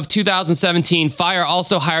March of 2017, Fire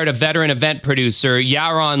also hired a veteran event producer,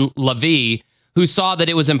 Yaron Levy, who saw that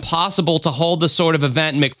it was impossible to hold the sort of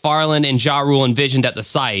event McFarland and Ja Rule envisioned at the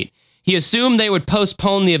site. He assumed they would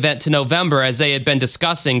postpone the event to November as they had been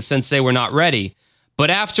discussing since they were not ready. But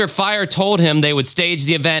after Fire told him they would stage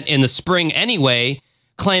the event in the spring anyway,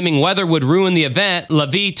 claiming weather would ruin the event,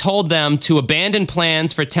 Levy told them to abandon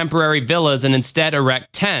plans for temporary villas and instead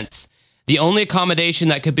erect tents, the only accommodation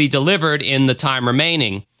that could be delivered in the time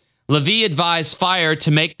remaining. Levy advised Fire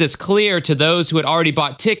to make this clear to those who had already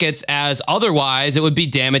bought tickets, as otherwise it would be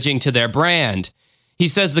damaging to their brand. He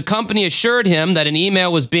says the company assured him that an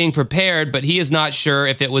email was being prepared, but he is not sure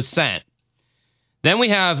if it was sent. Then we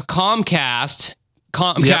have Comcast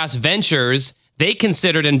Ventures. They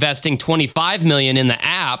considered investing $25 million in the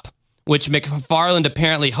app, which McFarland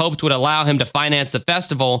apparently hoped would allow him to finance the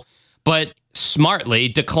festival, but smartly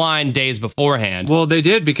declined days beforehand. Well, they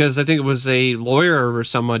did, because I think it was a lawyer or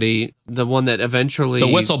somebody, the one that eventually the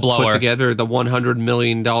whistleblower put together the $100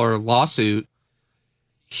 million lawsuit.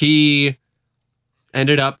 He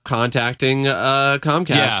ended up contacting Comcast.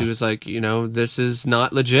 Yeah. He was like, this is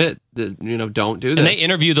not legit. Don't do this. And they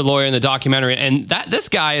interviewed the lawyer in the documentary, and this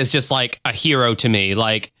guy is just like a hero to me.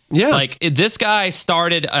 Like this guy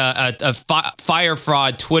started a fire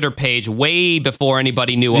fraud Twitter page way before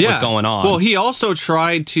anybody knew what was going on. Well, he also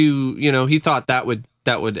tried to, he thought that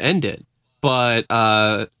would end it,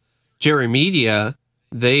 but Jerry Media,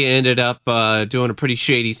 they ended up doing a pretty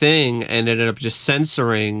shady thing and ended up just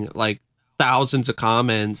censoring like thousands of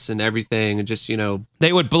comments and everything, and just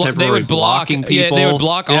they would blocking people. Yeah, they would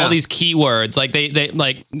block all these keywords, like they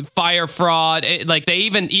like fire fraud, like they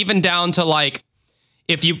even down to like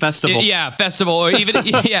if you festival, or even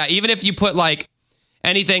even if you put like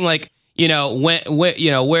anything like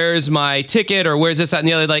where's my ticket, or where's this, that, and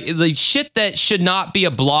the other, like shit that should not be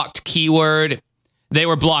a blocked keyword. They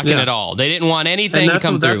were blocking it all. They didn't want anything to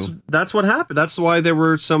come through. That's what happened. That's why there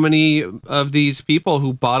were so many of these people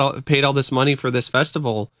who paid all this money for this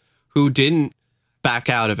festival who didn't back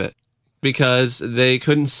out of it because they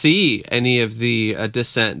couldn't see any of the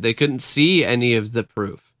dissent. They couldn't see any of the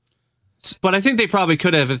proof. But I think they probably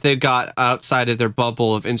could have if they got outside of their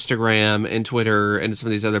bubble of Instagram and Twitter and some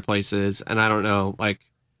of these other places. And I don't know, like,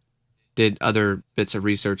 did other bits of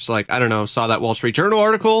research. Like, I don't know, saw that Wall Street Journal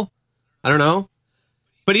article. I don't know.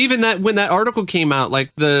 But even that, when that article came out,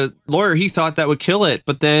 like, the lawyer, he thought that would kill it.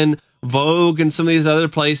 But then Vogue and some of these other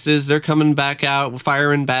places, they're coming back out,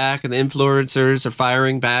 firing back, and the influencers are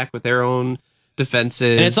firing back with their own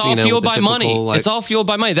defenses. And it's all fueled by money. Like, it's all fueled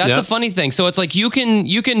by money. That's a funny thing. So it's like you can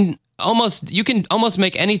almost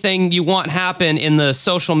make anything you want happen in the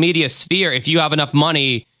social media sphere if you have enough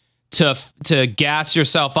money to gas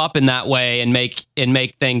yourself up in that way and make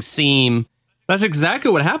things seem. That's exactly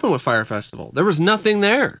what happened with Fyre Festival. There was nothing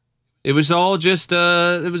there. It was all just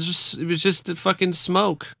it was just fucking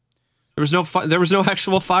smoke. There was no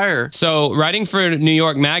actual fire. So, writing for New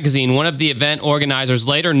York Magazine, one of the event organizers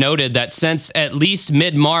later noted that since at least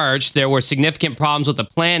mid-March, there were significant problems with the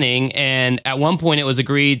planning, and at one point it was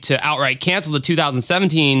agreed to outright cancel the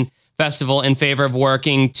 2017 festival in favor of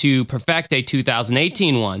working to perfect a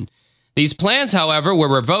 2018 one. These plans, however, were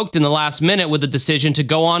revoked in the last minute with the decision to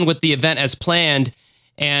go on with the event as planned.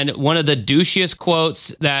 And one of the douchiest quotes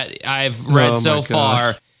that I've read so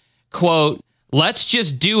far, quote, "Let's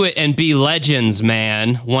just do it and be legends,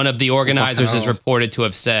 man," one of the organizers is reported to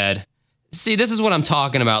have said. See, this is what I'm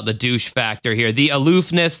talking about, the douche factor here. The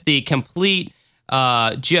aloofness, the complete,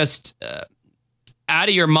 out of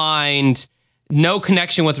your mind, no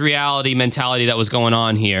connection with reality mentality that was going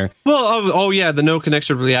on here. Well, yeah, the no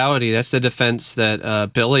connection with reality. That's the defense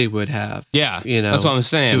that Billy would have. Yeah, that's what I'm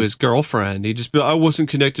saying. To his girlfriend. He'd just be, I wasn't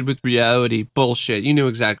connected with reality. Bullshit. You knew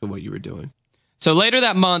exactly what you were doing. So later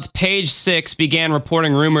that month, Page Six began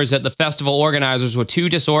reporting rumors that the festival organizers were too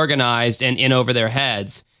disorganized and in over their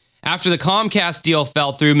heads. After the Comcast deal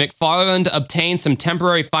fell through, McFarland obtained some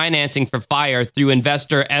temporary financing for Fyre through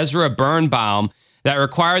investor Ezra Birnbaum that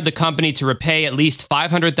required the company to repay at least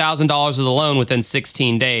 $500,000 of the loan within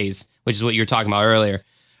 16 days, which is what you were talking about earlier.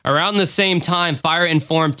 Around the same time, Fyre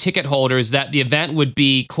informed ticket holders that the event would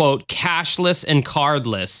be, quote, cashless and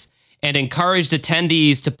cardless, and encouraged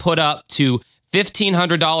attendees to put up to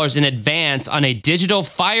 $1,500 in advance on a digital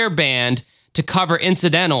Fyre band to cover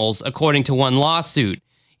incidentals, according to one lawsuit.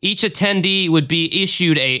 Each attendee would be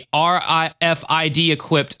issued a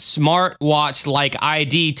RFID-equipped smartwatch-like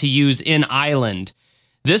ID to use in Island.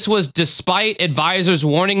 This was despite advisors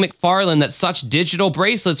warning McFarland that such digital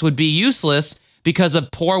bracelets would be useless because of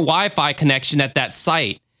poor Wi-Fi connection at that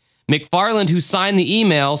site. McFarland, who signed the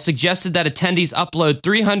email, suggested that attendees upload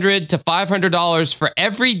 $300 to $500 for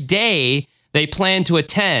every day they plan to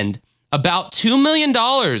attend. About $2 million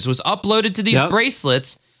was uploaded to these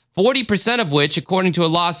bracelets, 40% of which, according to a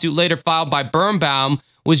lawsuit later filed by Birnbaum,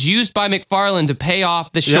 was used by McFarland to pay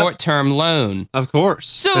off the short-term loan. Of course.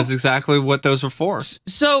 So, that's exactly what those were for.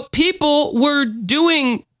 So people were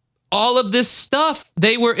doing all of this stuff.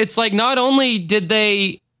 It's like not only did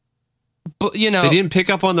they, they didn't pick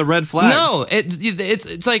up on the red flags. No,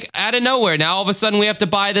 it's like out of nowhere. Now all of a sudden we have to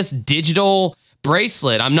buy this digital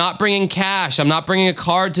bracelet. I'm not bringing cash. I'm not bringing a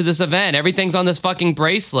card to this event. Everything's on this fucking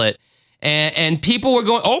bracelet. And people were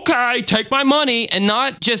going, okay, take my money, and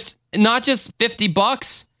not just $50,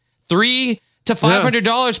 $300 to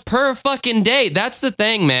 $500 per fucking day. That's the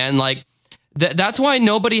thing, man. Like that's why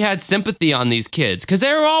nobody had sympathy on these kids, because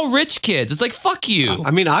they were all rich kids. It's like, fuck you.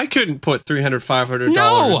 I mean, I couldn't put $300, $500.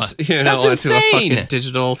 No, that's insane. Into a fucking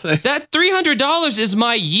digital thing. That $300 is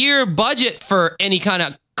my year budget for any kind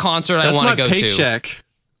of concert I want to go paycheck.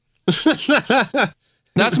 to.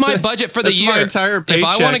 That's my budget for the year. That's my entire paycheck.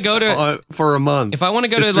 If I want to go to for a month, if I want to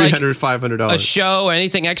go to $300, $500, a show or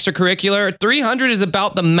anything extracurricular, $300 is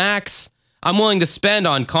about the max I'm willing to spend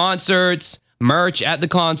on concerts, merch at the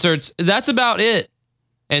concerts. That's about it,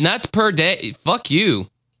 and that's per day. Fuck you.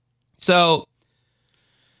 So,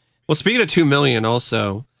 well, speaking of $2 million,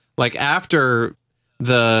 also, like after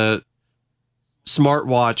the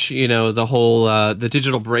smartwatch, the whole the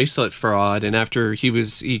digital bracelet fraud, and after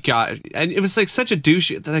he got, and it was like such a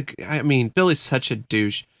douche. Like, I mean, Billy's such a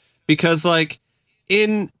douche because right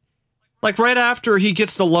after he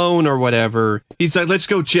gets the loan or whatever, he's like, let's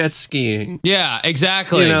go jet skiing. Yeah,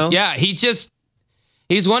 exactly. Yeah, he's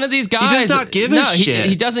one of these guys. He does not give a shit.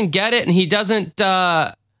 He doesn't get it, and he doesn't.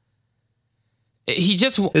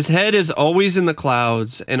 His head is always in the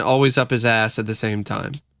clouds and always up his ass at the same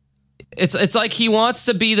time. It's like he wants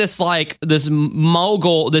to be this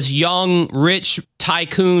mogul, this young, rich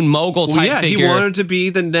tycoon mogul type yeah, figure. he wanted to be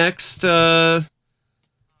the next. What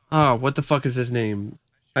the fuck is his name?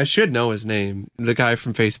 I should know his name. The guy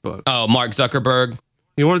from Facebook. Oh, Mark Zuckerberg.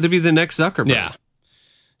 He wanted to be the next Zuckerberg. Yeah.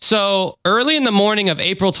 So early in the morning of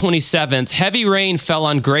April 27th, heavy rain fell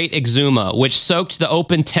on Great Exuma, which soaked the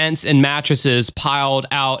open tents and mattresses piled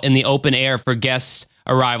out in the open air for guests'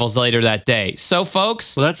 arrivals later that day. So,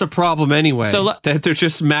 folks. Well, that's a problem anyway. So that they're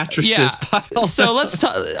just mattresses piled. So let's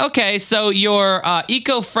talk. Okay, so your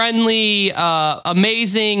eco-friendly,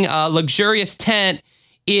 amazing, luxurious tent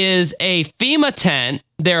is a FEMA tent.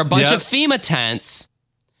 There are a bunch of FEMA tents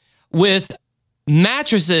with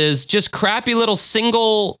mattresses, just crappy little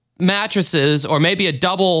single mattresses, or maybe a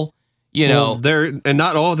double, and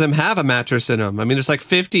not all of them have a mattress in them. I mean, there's like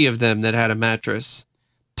 50 of them that had a mattress.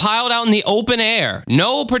 Piled out in the open air.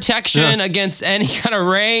 No protection against any kind of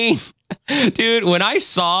rain. Dude, when I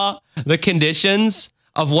saw the conditions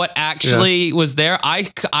of what actually was there,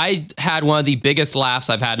 I had one of the biggest laughs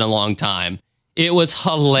I've had in a long time. It was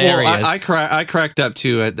hilarious. Well, I cracked up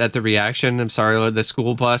too at the reaction. I'm sorry, the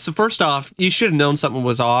school bus. So first off, you should have known something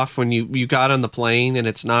was off when you got on the plane, and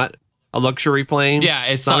it's not a luxury plane. Yeah,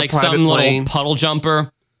 it's like some little puddle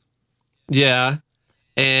jumper. Yeah,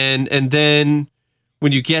 and then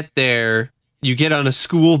when you get there, you get on a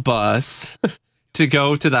school bus to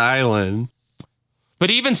go to the island. But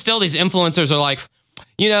even still, these influencers are like,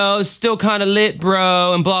 still kind of lit,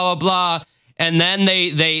 bro, and blah, blah, blah. And then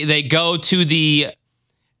they go to the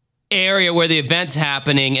area where the event's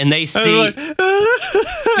happening, and they see...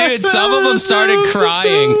 Dude, some of them started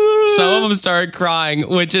crying. Some of them started crying,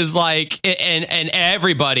 which is like... And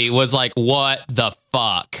everybody was like, what the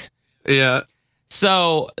fuck? Yeah.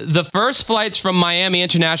 So the first flights from Miami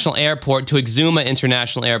International Airport to Exuma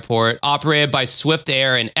International Airport, operated by Swift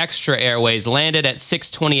Air and Extra Airways, landed at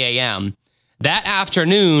 6:20 a.m. That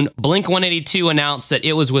afternoon, Blink-182 announced that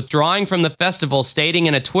it was withdrawing from the festival, stating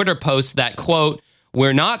in a Twitter post that, quote,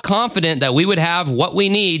 "We're not confident that we would have what we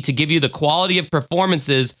need to give you the quality of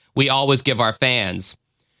performances we always give our fans."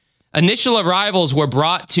 Initial arrivals were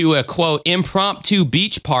brought to a, quote, "impromptu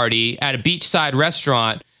beach party at a beachside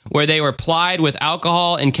restaurant where they were plied with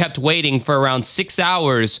alcohol and kept waiting for around 6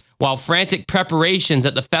 hours while frantic preparations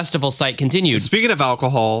at the festival site continued." Speaking of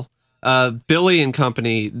alcohol... Billy and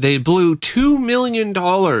company, they blew $2 million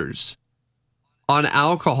on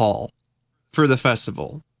alcohol for the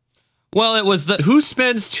festival. Well, it was who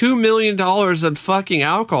spends $2 million on fucking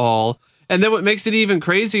alcohol? And then what makes it even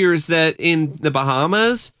crazier is that in the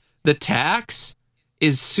Bahamas, the tax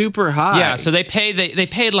is super high. Yeah, so they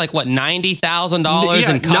paid like what, $90,000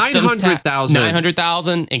 in customs tax,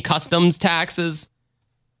 $900,000 in customs taxes.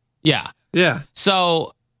 Yeah.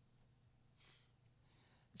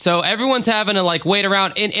 So everyone's having to like wait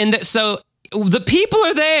around, so the people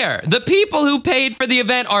are there. The people who paid for the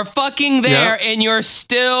event are fucking there, and you're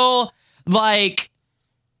still like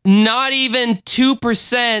not even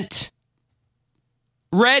 2%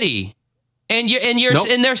 ready, and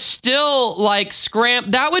they're still like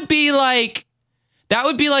That would be like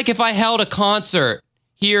if I held a concert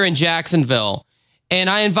here in Jacksonville, and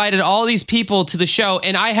I invited all these people to the show,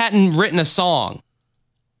 and I hadn't written a song.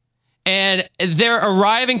 And they're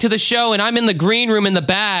arriving to the show, and I'm in the green room in the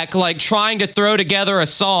back, like trying to throw together a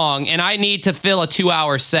song, and I need to fill a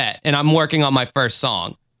 2-hour set, and I'm working on my first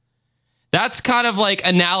song. That's kind of like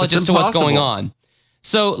analogous to what's going on.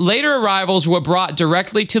 So later arrivals were brought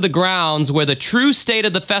directly to the grounds where the true state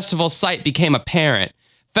of the festival site became apparent.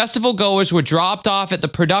 Festival goers were dropped off at the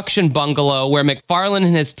production bungalow where McFarlane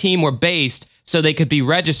and his team were based so they could be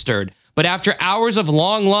registered. But after hours of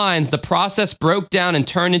long lines, the process broke down and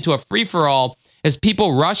turned into a free-for-all as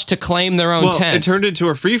people rushed to claim their own tents. It turned into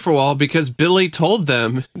a free-for-all because Billy told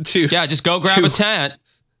them to... Yeah, just go grab a tent.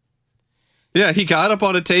 Yeah, he got up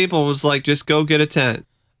on a table and was like, just go get a tent.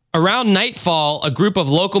 Around nightfall, a group of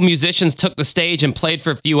local musicians took the stage and played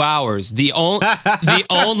for a few hours. The only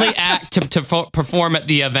act to perform at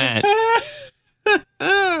the event.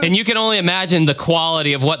 And you can only imagine the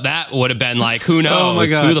quality of what that would have been like. Who knows? Oh my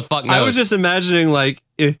God. Who the fuck knows? I was just imagining like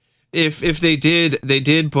if they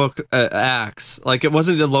did book acts, like it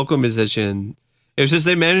wasn't a local musician. It was just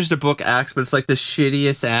they managed to book acts, but it's like the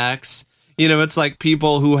shittiest acts. It's like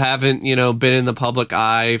people who haven't been in the public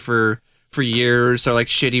eye for years, or like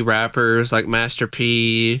shitty rappers like Master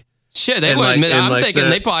P. Shit, they would. I'm thinking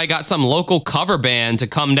they probably got some local cover band to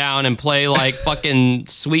come down and play like fucking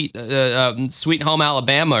Sweet Home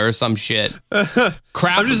Alabama or some shit.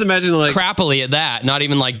 I'm just imagining like crappily at that. Not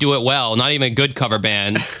even like do it well. Not even a good cover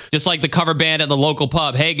band. Just like the cover band at the local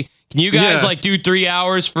pub. Hey, can you guys like do 3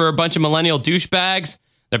 hours for a bunch of millennial douchebags?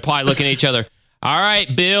 They're probably looking at each other. All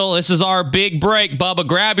right, Bill, this is our big break. Bubba,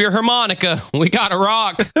 grab your harmonica. We got to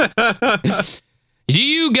rock. Do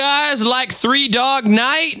you guys like Three Dog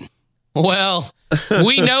Night? Well,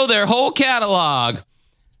 we know their whole catalog.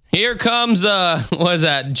 Here comes, what is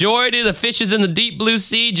that? Joy to the fishes in the deep blue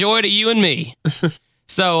sea, joy to you and me.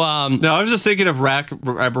 So, no, I was just thinking of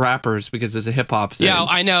rappers because it's a hip hop thing. Yeah,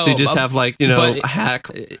 I know. So you just have hack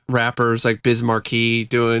rappers like Biz Markie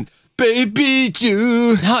doing Baby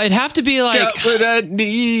June. No, it'd have to be like got what I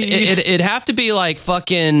need. It'd have to be like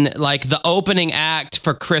fucking like the opening act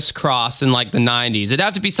for Criss Cross in like the 90s. It'd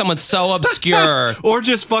have to be someone so obscure. Or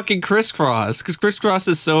just fucking Criss Cross, because Criss Cross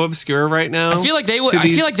is so obscure right now. I feel like they would. I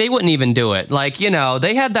feel like they wouldn't even do it. Like,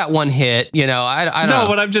 they had that one hit. I don't know. No,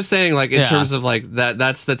 but I'm just saying, like, in terms of like that.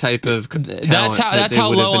 That's the type of talent that's how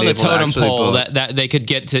low on the totem pole that they could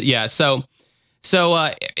get to. Yeah. So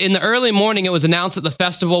in the early morning, it was announced that the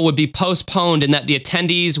festival would be postponed and that the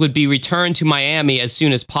attendees would be returned to Miami as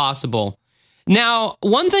soon as possible. Now,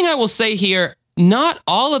 one thing I will say here, not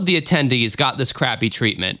all of the attendees got this crappy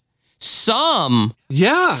treatment. Some.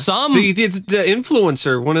 The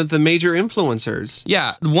influencer, one of the major influencers.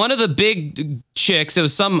 Yeah, one of the big chicks, it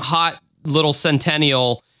was some hot little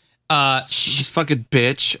centennial. She's fucking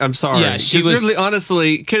bitch. I'm sorry. Yeah, she was really,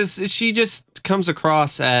 honestly, because she just comes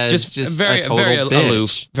across as just very, a total very bitch.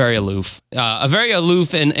 aloof, very aloof, very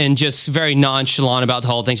aloof, and just very nonchalant about the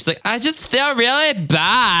whole thing. She's like, I just feel really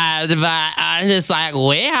bad, but I'm just like,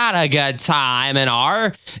 we had a good time, and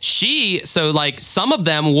so like some of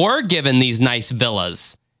them were given these nice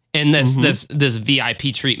villas in this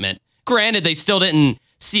VIP treatment. Granted, they still didn't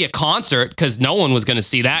see a concert because no one was going to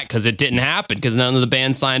see that because it didn't happen because none of the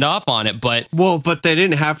bands signed off on it. But they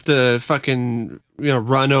didn't have to fucking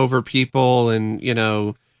run over people and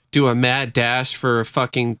do a mad dash for a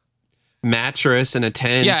fucking mattress and a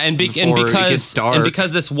tent. Yeah, and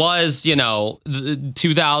because this was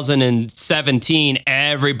 2017,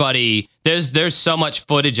 everybody there's so much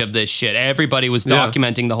footage of this shit. Everybody was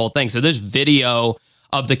documenting the whole thing. So there's video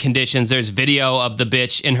of the conditions. There's video of the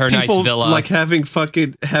bitch in her nice villa, like having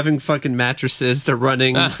fucking mattresses. They're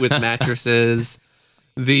running with mattresses.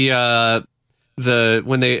 The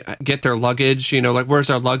when they get their luggage, like, where's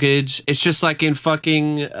our luggage? It's just like in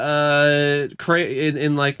fucking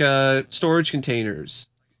in like storage containers,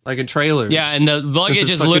 like in trailers. Yeah, and the luggage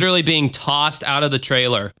is literally being tossed out of the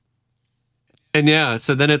trailer. And yeah,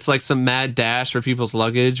 so then it's like some mad dash for people's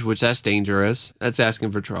luggage, which that's dangerous. That's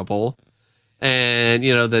asking for trouble. And,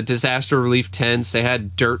 the disaster relief tents, they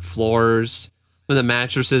had dirt floors. The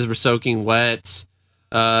mattresses were soaking wet.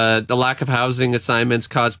 The lack of housing assignments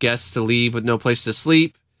caused guests to leave with no place to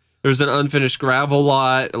sleep. There was an unfinished gravel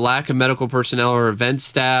lot, a lack of medical personnel or event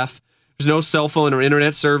staff. There's no cell phone or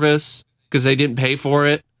internet service because they didn't pay for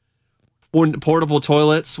it. Portable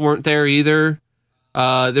toilets weren't there either.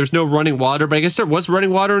 There's no running water, but I guess there was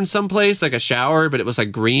running water in some place, like a shower, but it was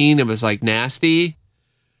like green. It was like nasty.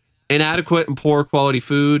 Inadequate and poor quality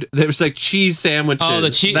food. There was like cheese sandwiches. Oh,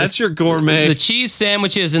 that's your gourmet. The cheese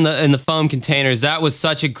sandwiches in the foam containers. That was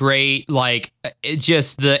such a great,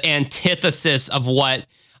 just the antithesis of what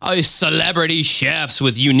celebrity chefs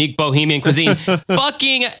with unique bohemian cuisine.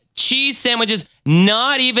 Fucking cheese sandwiches,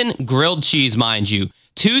 not even grilled cheese, mind you.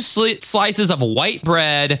 2 slices of white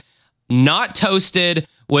bread, not toasted,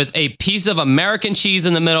 with a piece of American cheese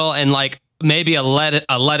in the middle, and like maybe a lettuce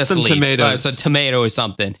some leaf, tomatoes, a tomato or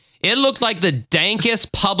something. It looked like the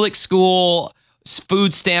dankest public school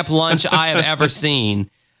food stamp lunch I have ever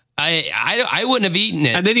seen. I wouldn't have eaten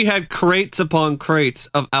it. And then you had crates upon crates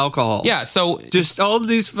of alcohol. Yeah, so just all of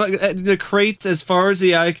these the crates as far as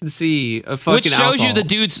the eye can see of fucking which shows alcohol. You the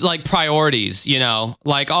dude's like priorities.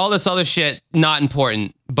 Like all this other shit not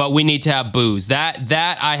important, but we need to have booze.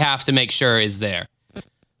 That I have to make sure is there.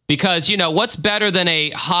 Because, what's better than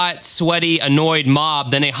a hot, sweaty, annoyed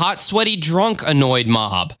mob than a hot, sweaty, drunk, annoyed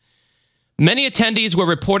mob? Many attendees were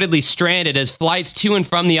reportedly stranded as flights to and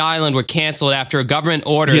from the island were canceled after a government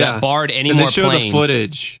order that barred any more planes. And they show the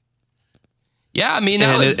footage. Yeah, I mean,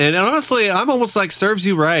 and honestly, I'm almost like, serves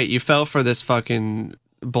you right. You fell for this fucking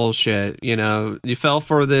bullshit, You fell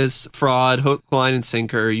for this fraud, hook, line, and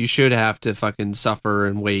sinker. You should have to fucking suffer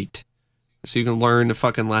and wait so you can learn the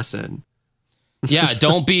fucking lesson. Yeah,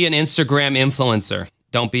 don't be an Instagram influencer.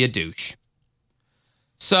 Don't be a douche.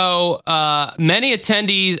 So many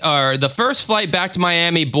attendees the first flight back to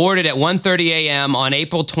Miami boarded at 1:30 a.m. on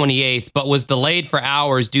April 28th, but was delayed for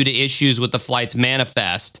hours due to issues with the flight's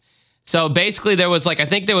manifest. So basically there was I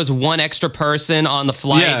think there was one extra person on the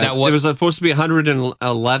flight. Yeah, it was supposed to be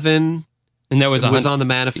 111. And there was it was on the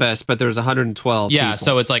manifest, but there was 112 Yeah, people.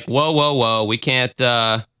 so it's like, whoa. We can't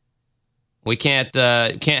We can't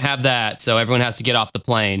have that. So everyone has to get off the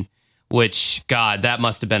plane, which, God, that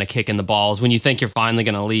must have been a kick in the balls when you think you're finally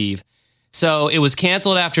going to leave. So it was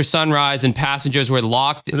canceled after sunrise and passengers were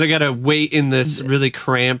locked. They got to wait in this really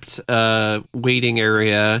cramped waiting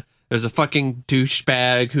area. There's a fucking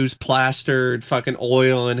douchebag who's plastered fucking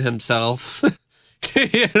oil in himself.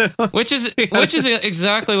 You know? Which is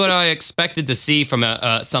exactly what I expected to see from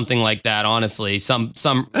something like that. Honestly, some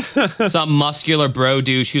muscular bro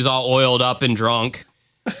douche who's all oiled up and drunk.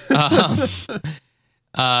 They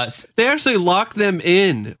actually locked them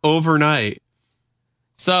in overnight.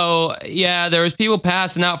 So yeah, there was people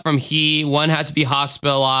passing out from heat. One had to be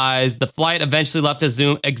hospitalized. The flight eventually left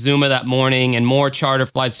Exuma that morning, and more charter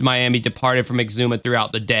flights to Miami departed from Exuma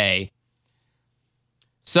throughout the day.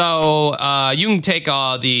 So you can take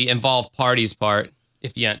the involved parties part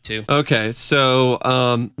if you want to. Okay, so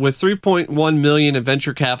with 3.1 million in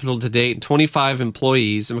venture capital to date and 25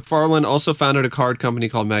 employees, McFarland also founded a card company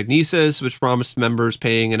called Magnesis, which promised members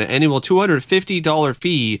paying an annual $250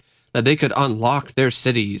 fee that they could unlock their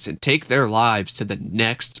cities and take their lives to the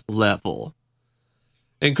next level,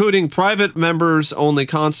 including private members-only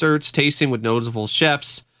concerts, tasting with notable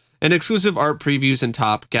chefs, and exclusive art previews in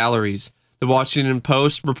top galleries. The Washington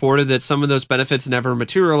Post reported that some of those benefits never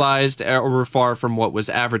materialized or were far from what was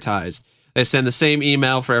advertised. They send the same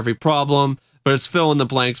email for every problem, but it's fill in the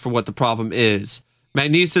blanks for what the problem is.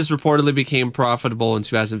 Magnesis reportedly became profitable in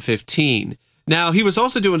 2015. Now, he was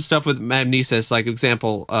also doing stuff with Magnesis, like,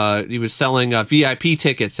 example, he was selling VIP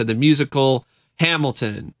tickets to the musical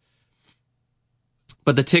Hamilton.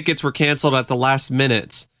 But the tickets were canceled at the last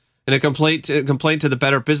minute. In a complaint to the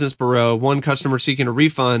Better Business Bureau, one customer seeking a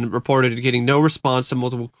refund reported getting no response to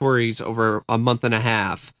multiple queries over a month and a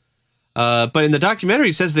half. But in the documentary,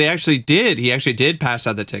 he says he actually did pass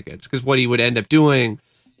out the tickets, because what he would end up doing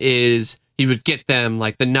is he would get them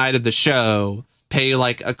like the night of the show, pay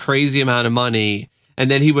like a crazy amount of money,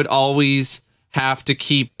 and then he would always have to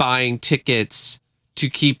keep buying tickets to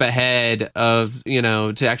keep ahead of,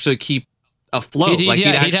 to actually keep afloat. He'd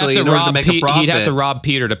have to rob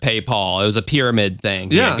Peter to pay Paul. It was a pyramid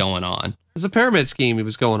thing he had going on. It was a pyramid scheme he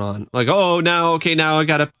was going on. Like, now I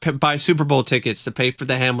got to buy Super Bowl tickets to pay for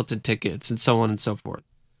the Hamilton tickets, and so on and so forth.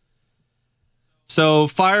 So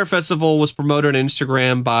Fire Festival was promoted on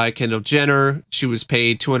Instagram by Kendall Jenner. She was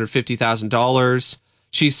paid $250,000.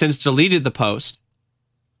 She's since deleted the post.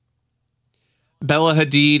 Bella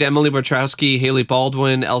Hadid, Emily Ratajkowski, Haley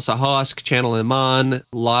Baldwin, Elsa Hosk, Channel Iman,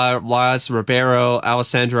 Laz Ribeiro,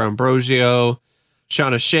 Alessandra Ambrosio,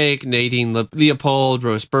 Shauna Sheikh, Nadine Leopold,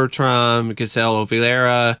 Rose Bertram, Giselle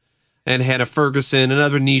Oliveira, and Hannah Ferguson, and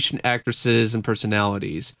other niche actresses and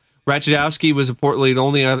personalities. Ratajkowski was reportedly the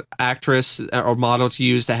only actress or model to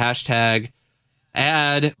use the hashtag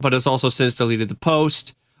ad, but has also since deleted the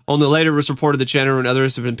post. Only later was reported that Jenner and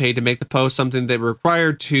others have been paid to make the post something they were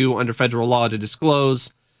required to under federal law to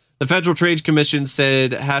disclose. The Federal Trade Commission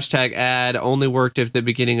said hashtag ad only worked if the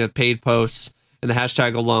beginning of paid posts and the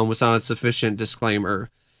hashtag alone was not a sufficient disclaimer.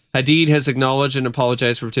 Hadid has acknowledged and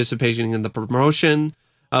apologized for participating in the promotion.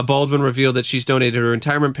 Baldwin revealed that she's donated her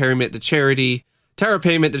entire payment to charity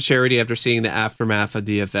after seeing the aftermath of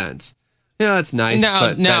the event. Yeah, that's nice,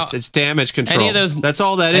 but it's damage control. That's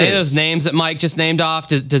all that is. Any of those names that Mike just named off,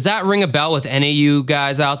 does that ring a bell with any of you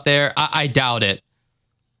guys out there? I doubt it.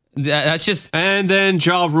 That's just... And then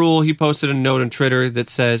Ja Rule, he posted a note on Twitter that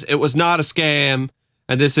says, "It was not a scam,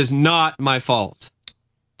 and this is not my fault."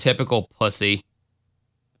 Typical pussy.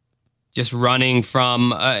 Just running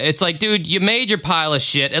from... it's like, dude, you made your pile of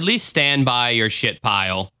shit. At least stand by your shit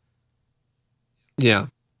pile. Yeah.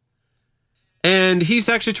 And he's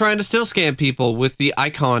actually trying to still scam people with the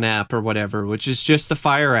Icon app or whatever, which is just the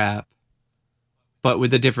Fire app, but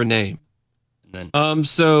with a different name. There's a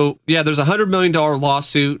 $100 million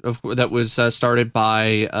lawsuit that was started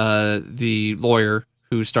by the lawyer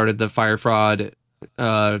who started the Fire Fraud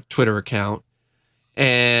Twitter account.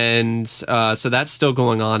 And so that's still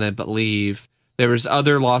going on, I believe. There was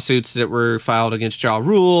other lawsuits that were filed against Ja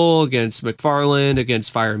Rule, against McFarland,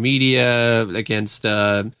 against Fire Media, against...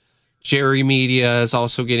 Jerry Media is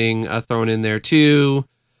also getting thrown in there too.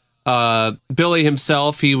 Billy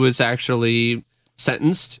himself, he was actually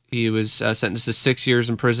sentenced. He was sentenced to 6 years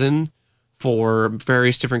in prison for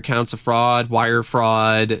various different counts of fraud, wire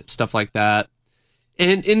fraud, stuff like that.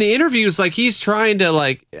 And in the interviews, like, he's trying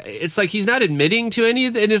to, it's like he's not admitting to any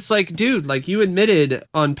of it. And it's like, dude, like, you admitted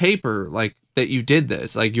on paper, like, that you did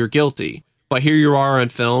this, like, you're guilty. But here you are on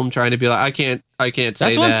film trying to be like, I can't say that.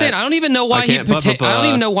 That's what I'm saying. I don't even know why I don't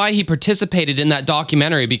even know why he participated in that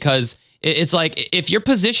documentary, because it's like, if your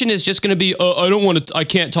position is just going to be, I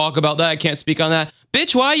can't talk about that, I can't speak on that.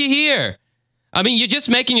 Bitch, why are you here? I mean, you're just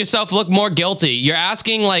making yourself look more guilty. You're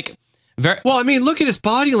asking like well, I mean, look at his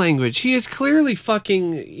body language. He is clearly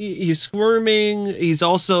he's squirming. He's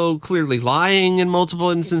also clearly lying in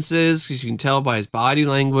multiple instances because you can tell by his body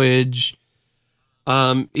language.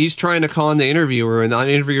 He's trying to con the interviewer, and the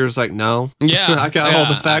interviewer's like, "No, yeah, I got all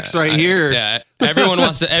the facts here." Yeah, everyone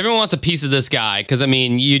wants a piece of this guy because I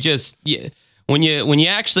mean, when you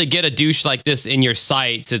actually get a douche like this in your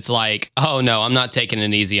sights, it's like, oh no, I'm not taking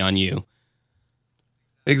it easy on you.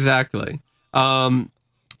 Exactly.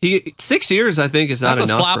 6 years, I think, is not enough.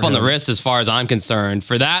 That's a slap on the wrist, as far as I'm concerned,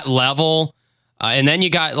 for that level. And then you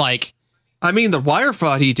got like, I mean, the wire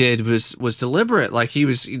fraud he did was deliberate. Like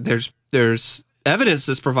there's evidence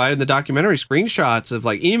that's provided in the documentary, screenshots of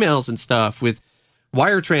like emails and stuff with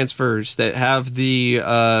wire transfers that have the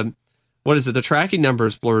the tracking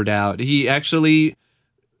numbers blurred out. He actually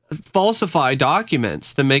falsified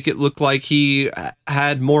documents to make it look like he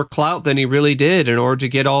had more clout than he really did in order to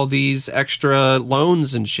get all these extra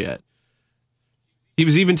loans and shit. He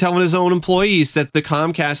was even telling his own employees that the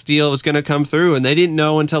Comcast deal was going to come through, and they didn't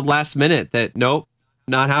know until the last minute that, nope,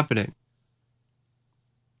 not happening.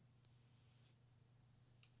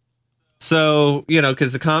 So,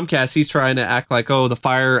 because the Comcast, he's trying to act like, oh, the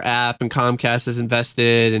Fire app and Comcast is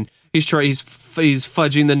invested, and he's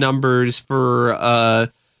fudging the numbers for,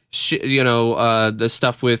 the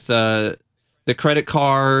stuff with the credit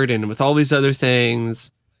card and with all these other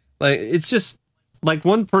things. Like, it's just, like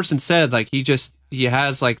one person said, like, he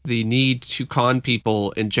has, like, the need to con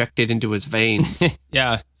people injected into his veins.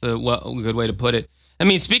 Yeah, it's a good way to put it. I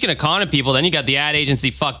mean, speaking of conning people, then you got the ad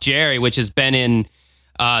agency Fuck Jerry, which has been in...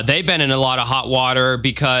 they've been in a lot of hot water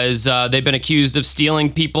because they've been accused of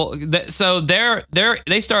stealing people. So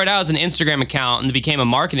they started out as an Instagram account and they became a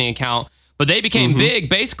marketing account, but they became big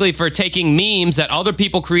basically for taking memes that other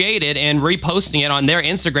people created and reposting it on their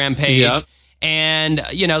Instagram page. Yep. And,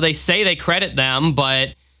 they say they credit them,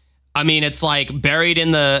 but I mean, it's like buried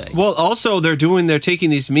in the... Well, also they're taking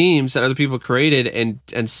these memes that other people created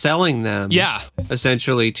and selling them. Yeah.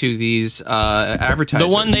 Essentially to these advertisers.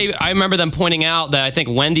 The one I remember them pointing out that I think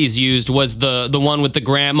Wendy's used was the one with the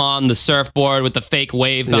grandma on the surfboard with the fake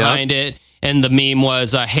wave behind it. And the meme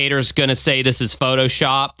was haters gonna say this is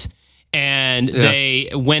photoshopped. And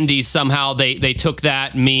Wendy's somehow they took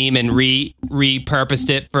that meme and repurposed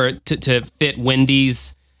it to fit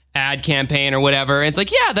Wendy's ad campaign or whatever. And it's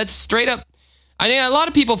like, yeah, that's straight up. I think a lot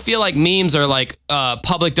of people feel like memes are like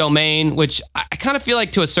public domain, which I kind of feel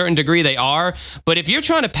like to a certain degree they are. But if you're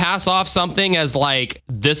trying to pass off something as like,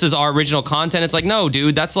 this is our original content, it's like, no,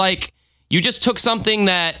 dude, that's like, you just took something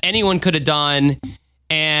that anyone could have done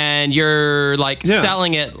and you're like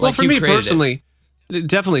selling it. Well, like for me personally,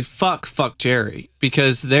 definitely fuck Jerry,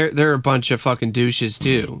 because they're a bunch of fucking douches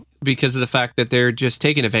too, because of the fact that they're just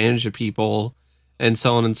taking advantage of people and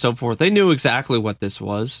so on and so forth. They knew exactly what this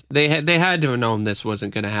was. They had to have known this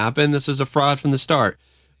wasn't going to happen. This was a fraud from the start.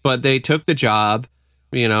 But they took the job,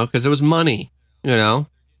 because it was money.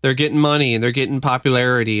 They're getting money and they're getting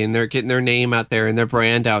popularity and they're getting their name out there and their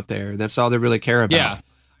brand out there. That's all they really care about. Yeah.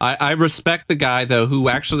 I respect the guy though who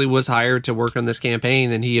actually was hired to work on this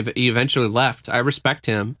campaign, and he eventually left. I respect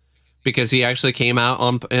him because he actually came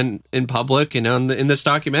out in public and in this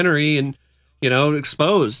documentary and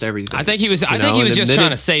exposed everything. I think he was just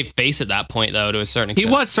trying to save face at that point, though, to a certain extent.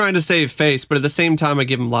 He was trying to save face, but at the same time, I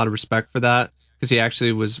give him a lot of respect for that because he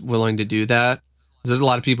actually was willing to do that. There's a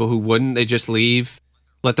lot of people who wouldn't. They just leave,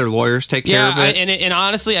 let their lawyers take care of it. And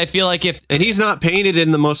honestly, I feel like and he's not painted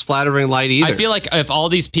in the most flattering light either. I feel like if all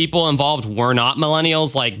these people involved were not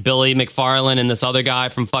millennials, like Billy McFarland and this other guy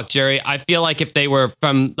from Fuck Jerry, I feel like if they were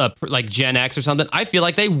from like Gen X or something, I feel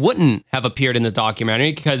like they wouldn't have appeared in the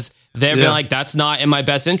documentary because they've been like, that's not in my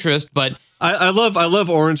best interest. But I love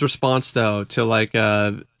Oren's response though to like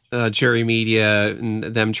Jerry Media and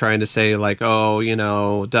them trying to say like, oh,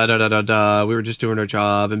 da da da da da, we were just doing our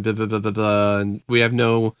job and blah blah blah blah blah, and we have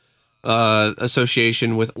no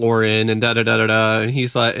association with Oren and da da da da da, and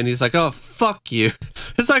he's like, oh, fuck you.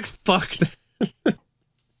 It's like, fuck.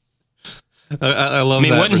 I love. I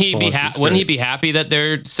mean, wouldn't he be happy that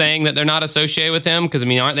they're saying that they're not associated with him? Because I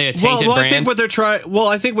mean, aren't they a tainted brand? I think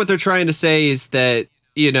what they're trying to say is that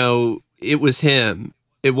it was him.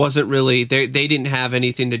 It wasn't really they didn't have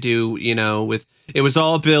anything to do with it. Was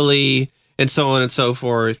all Billy and so on and so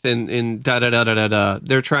forth and da da da da da da.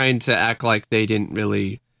 They're trying to act like they didn't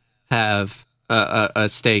really have a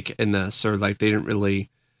stake in this, or like they didn't really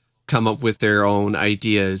come up with their own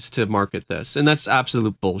ideas to market this, and that's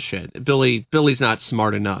absolute bullshit. Billy's not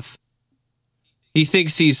smart enough. He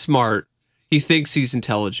thinks he's smart. He thinks he's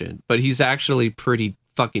intelligent, but he's actually pretty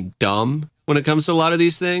fucking dumb when it comes to a lot of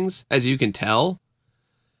these things, as you can tell.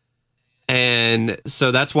 And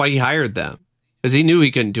so that's why he hired them, because he knew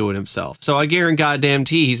he couldn't do it himself. So I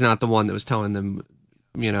guarantee he's not the one that was telling them,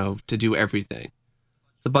 to do everything.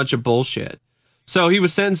 It's a bunch of bullshit. So he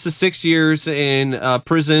was sentenced to 6 years in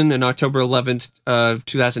prison on October 11th,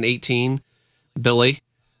 2018, Billy.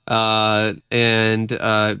 And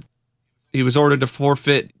he was ordered to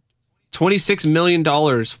forfeit $26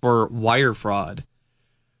 million for wire fraud.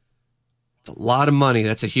 It's a lot of money.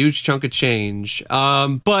 That's a huge chunk of change.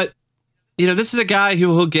 But this is a guy who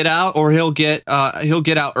will get out, or he'll get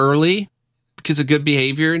out early because of good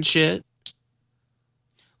behavior and shit.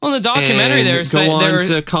 Well, in the documentary, they're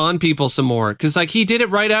to con people some more, because he did it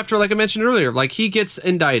right after, like I mentioned earlier. He gets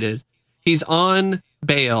indicted, he's on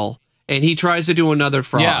bail, and he tries to do another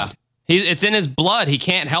fraud. Yeah, it's in his blood. He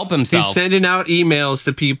can't help himself. He's sending out emails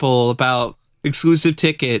to people about exclusive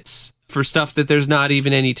tickets for stuff that there's not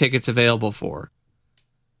even any tickets available for.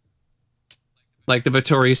 Like the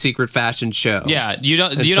Victoria's Secret fashion show. Yeah,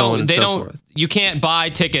 you can't buy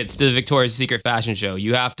tickets to the Victoria's Secret fashion show.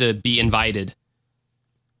 You have to be invited.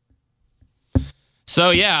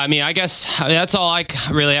 So, yeah, I mean, I guess that's all I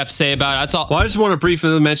really have to say about it. That's all. Well, I just want to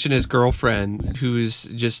briefly mention his girlfriend, who's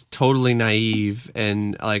just totally naive.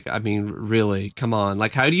 And, really, come on.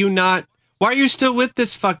 How do you not... Why are you still with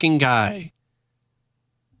this fucking guy?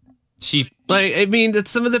 That's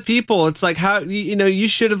some of the people. It's how, you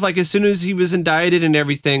should have, as soon as he was indicted and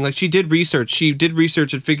everything, she did research. She did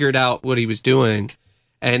research and figured out what he was doing.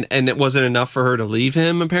 And it wasn't enough for her to leave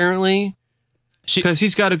him, apparently. Because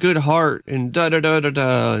he's got a good heart and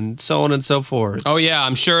da-da-da-da-da and so on and so forth. Oh, yeah.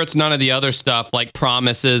 I'm sure it's none of the other stuff, like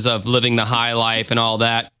promises of living the high life and all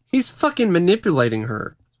that. He's fucking manipulating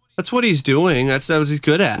her. That's what he's doing. That's what he's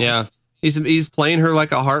good at. Yeah. He's playing her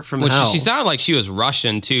like a heart from hell. She sounded like she was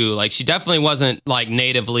Russian, too. She definitely wasn't,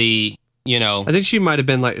 natively, I think she might have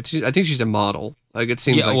been, I think she's a model. It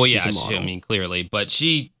seems she's a model. Clearly. But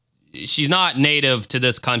she's not native to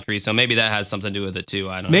this country, so maybe that has something to do with it too.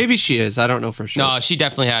 I don't know. Maybe she is. I don't know for sure. No, she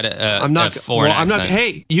definitely had a foreign accent.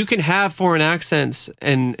 Hey, you can have foreign accents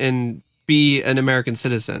and be an American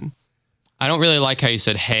citizen. I don't really like how you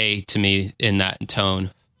said "hey" to me in that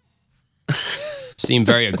tone. Seemed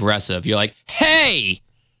very aggressive. You're like, "Hey!"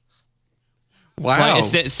 Wow.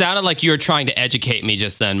 It sounded like you were trying to educate me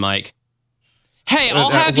just then, Mike. Hey,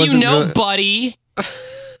 I'll have you know, buddy.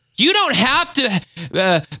 You don't have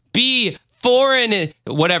to be foreign,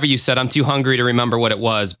 whatever you said. I'm too hungry to remember what it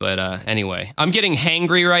was. But anyway, I'm getting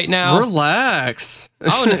hangry right now. Relax.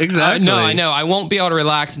 Oh, no, exactly. No, I know. I won't be able to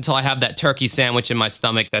relax until I have that turkey sandwich in my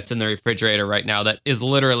stomach that's in the refrigerator right now. That is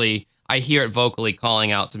literally, I hear it vocally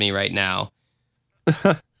calling out to me right now.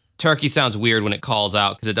 Turkey sounds weird when it calls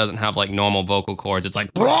out because it doesn't have normal vocal cords. It's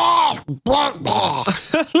like, kind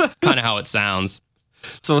of how it sounds.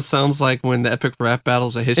 So it sounds like when the Epic Rap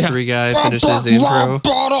Battles of History guy finishes the intro.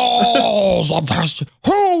 Battles of History.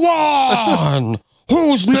 Who won?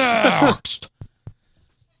 Who's next?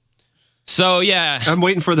 So, yeah. I'm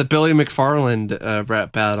waiting for the Billy McFarland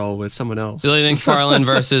rap battle with someone else. Billy McFarland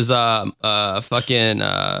versus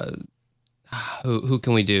who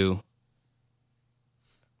can we do?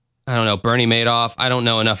 I don't know. Bernie Madoff. I don't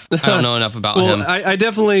know enough about him. I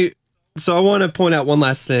definitely... So I want to point out one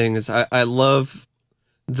last thing. Is I love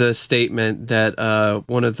the statement that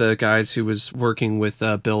one of the guys who was working with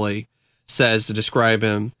Billy says to describe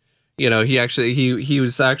him. He was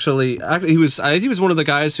one of the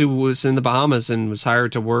guys who was in the Bahamas and was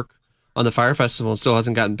hired to work on the Fire Festival and still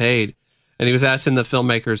hasn't gotten paid. And he was asking the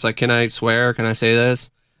filmmakers, can I swear? Can I say this?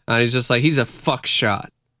 And he's just like, he's a fuck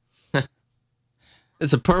shot.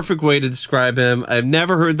 It's a perfect way to describe him. I've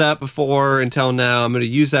never heard that before until now. I'm going to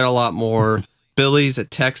use that a lot more. Billy's a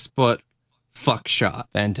textbook fuck shot.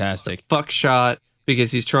 Fantastic. Fuck shot because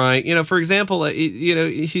he's trying, for example,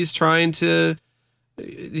 he's trying to,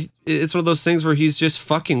 it's one of those things where he's just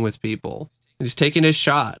fucking with people. He's taking his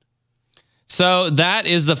shot. So that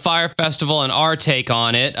is the Fire Festival and our take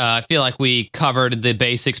on it. I feel like we covered the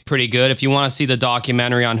basics pretty good. If you want to see the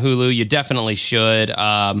documentary on Hulu, you definitely should.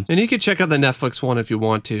 And you can check out the Netflix one if you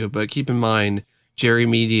want to, but keep in mind, Jerry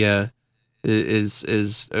Media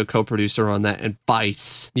is a co-producer on that, and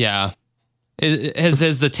Vice. Yeah.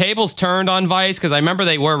 Has the tables turned on Vice? Because I remember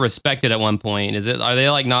they were respected at one point. Are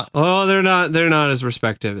they not? Oh, they're not as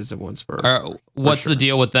respected as it once were. What's the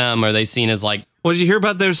deal with them? Are they seen as Well, did you hear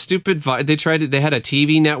about their stupid? They had a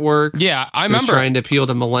TV network. Yeah, I remember trying to appeal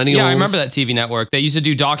to millennials. Yeah, I remember that TV network. They used to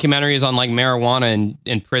do documentaries on marijuana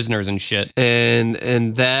and prisoners and shit.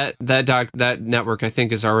 And that network I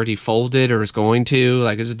think is already folded or is going to.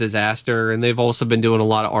 It's a disaster. And they've also been doing a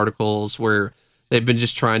lot of articles where they've been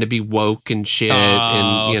just trying to be woke and shit,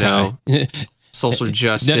 and you know, social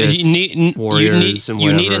justice warriors and whatever.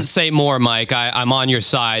 You needn't say more, Mike. I'm on your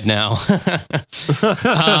side now.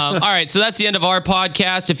 All right, so that's the end of our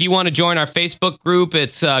podcast. If you want to join our Facebook group,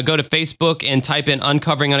 it's go to Facebook and type in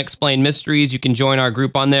Uncovering Unexplained Mysteries. You can join our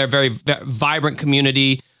group on there. Very vibrant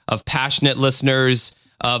community of passionate listeners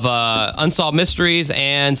of unsolved mysteries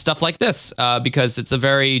and stuff like this, because it's a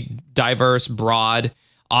very diverse, broad,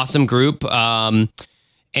 awesome group.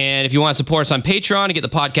 And if you want to support us on Patreon to get the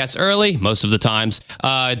podcast early, most of the times,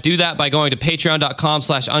 do that by going to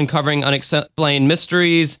patreon.com/uncovering unexplained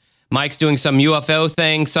mysteries. Mike's doing some UFO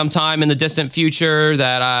thing sometime in the distant future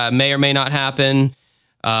that may or may not happen.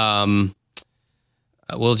 We'll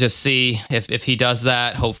just see if he does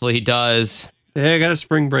that. Hopefully he does. Yeah, I got a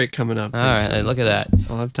spring break coming up. All right, look at that.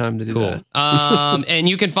 I'll have time to do that. And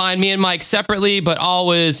you can find me and Mike separately, but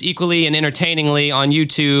always equally and entertainingly on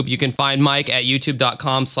YouTube. You can find Mike at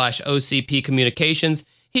youtube.com/OCP Communications.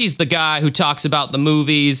 He's the guy who talks about the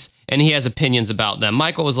movies, and he has opinions about them.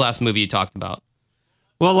 Mike, what was the last movie you talked about?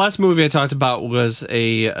 Well, the last movie I talked about was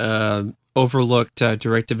a overlooked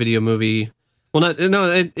direct-to-video movie. Well,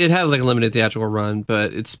 it had like a limited theatrical run,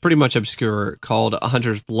 but it's pretty much obscure, called A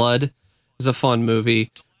Hunter's Blood. It's a fun movie.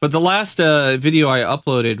 But the last video I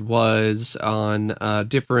uploaded was on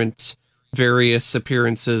different various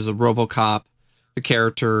appearances of RoboCop, the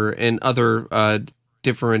character, and other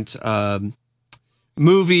different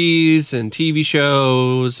movies and TV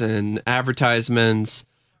shows and advertisements.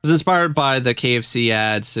 It was inspired by the KFC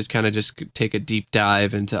ads to kind of just take a deep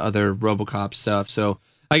dive into other RoboCop stuff. So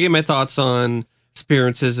I gave my thoughts on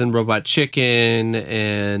appearances in Robot Chicken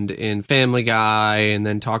and in Family Guy, and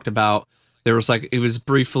then talked about there was it was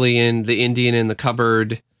briefly in The Indian in the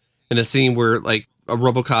Cupboard, in a scene where like a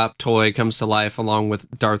RoboCop toy comes to life along with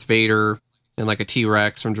Darth Vader and like a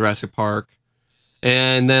T-Rex from Jurassic Park.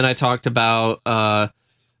 And then I talked about I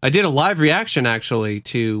did a live reaction actually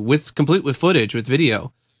complete with footage, with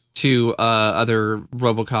video, to other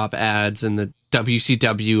RoboCop ads and the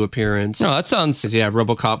WCW appearance. No, that sounds... Because, yeah,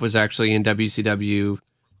 RoboCop was actually in WCW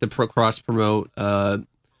to cross-promote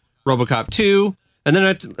RoboCop 2. And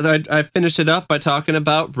then I finished it up by talking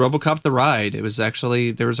about RoboCop the Ride. It was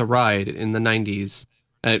actually... There was a ride in the 90s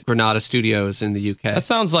at Granada Studios in the UK. That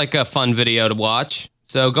sounds like a fun video to watch.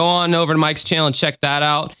 So go on over to Mike's channel and check that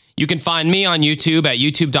out. You can find me on YouTube at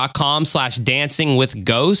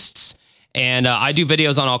youtube.com/dancingwithghosts. And I do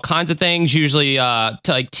videos on all kinds of things, usually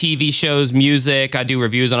like TV shows, music. I do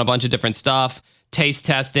reviews on a bunch of different stuff, taste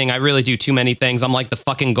testing. I really do too many things. I'm like the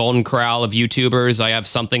fucking Golden Corral of YouTubers. I have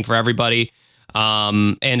something for everybody.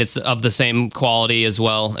 And it's of the same quality as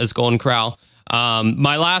well as Golden Corral.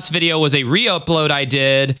 My last video was a re-upload I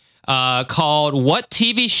did called What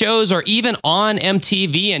TV Shows Are Even on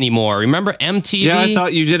MTV Anymore? Remember MTV? Yeah, I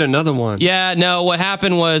thought you did another one. Yeah, no, what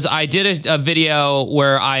happened was I did a video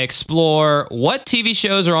where I explore what TV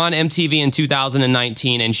shows are on MTV in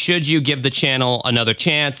 2019 and should you give the channel another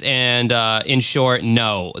chance. And in short,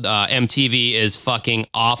 no, MTV is fucking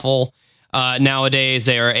awful. Nowadays,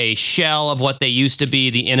 they are a shell of what they used to be,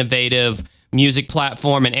 the innovative music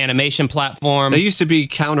platform and animation platform. They used to be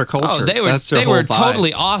counterculture. Oh, they were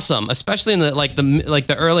totally awesome, especially in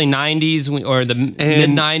the early 90s or the mid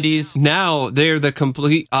 90s. Now they're the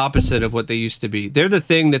complete opposite of what they used to be. They're the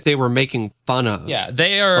thing that they were making fun of. Yeah,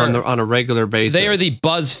 they are on a regular basis. They are the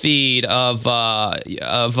BuzzFeed of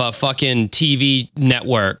fucking TV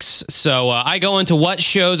networks. So I go into what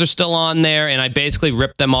shows are still on there, and I basically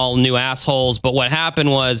rip them all new assholes. But what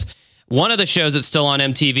happened was, one of the shows that's still on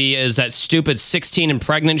MTV is that stupid 16 and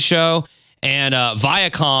Pregnant show, and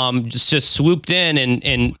Viacom just swooped in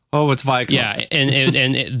and oh, it's Viacom. Yeah,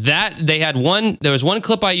 and that they had one. There was one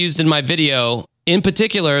clip I used in my video in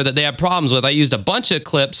particular that they had problems with. I used a bunch of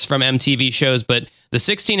clips from MTV shows, but the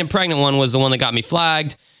 16 and Pregnant one was the one that got me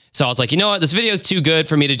flagged. So I was like, you know what, this video is too good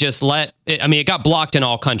for me to just let it. I mean, it got blocked in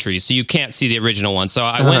all countries, so you can't see the original one. So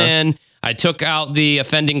I went in, I took out the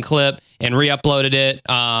offending clip and re-uploaded it.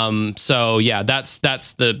 So yeah, that's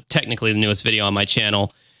technically the newest video on my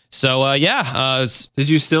channel. So did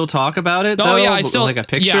you still talk about it? Oh yeah, I still like a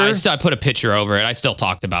picture. Yeah, I put a picture over it. I still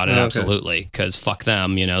talked about it, absolutely, because fuck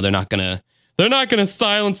them. You know, they're not gonna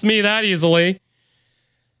silence me that easily.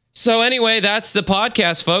 So anyway, that's the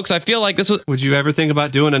podcast, folks. I feel like this was. Would you ever think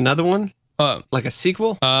about doing another one? Like a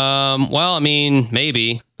sequel? Well, I mean,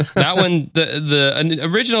 maybe that one. The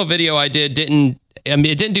original video I did didn't. I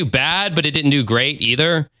mean, it didn't do bad, but it didn't do great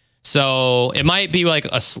either. So it might be like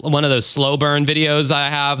one of those slow burn videos I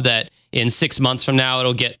have that in 6 months from now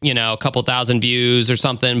it'll get, a couple thousand views or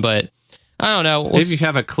something. But I don't know. Maybe if you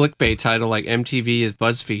have a clickbait title like MTV is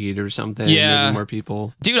BuzzFeed or something. Yeah. Maybe more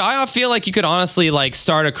people. Dude, I feel like you could honestly like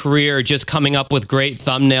start a career just coming up with great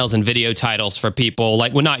thumbnails and video titles for people.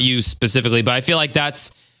 Like, well, not you specifically, but I feel like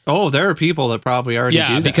that's... Oh, there are people that probably already do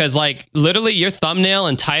that. Because like literally your thumbnail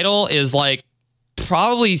and title is like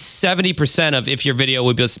probably 70% of if your video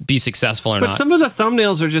would be successful or not. But some of the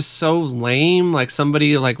thumbnails are just so lame. Like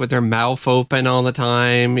somebody like with their mouth open all the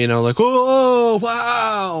time, you know, like, oh,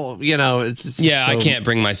 wow. You know, it's just I can't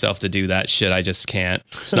bring myself to do that shit. I just can't.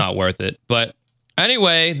 It's not worth it. But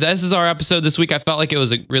anyway, this is our episode this week. I felt like it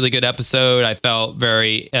was a really good episode. I felt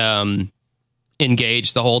very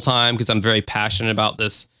engaged the whole time because I'm very passionate about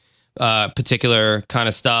this particular kind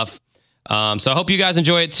of stuff. So I hope you guys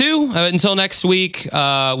enjoy it too. Until next week,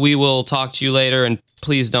 we will talk to you later, and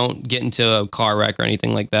please don't get into a car wreck or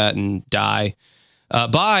anything like that and die.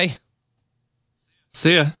 Bye.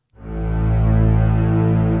 See ya.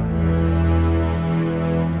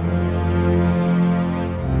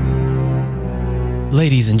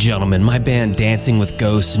 Ladies and gentlemen, my band Dancing with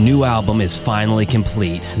Ghosts' new album is finally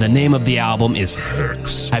complete. The name of the album is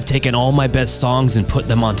Hex. I've taken all my best songs and put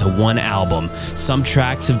them onto one album. Some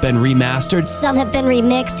tracks have been remastered. Some have been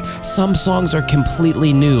remixed. Some songs are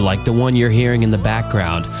completely new, like the one you're hearing in the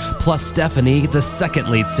background. Plus, Stephanie, the second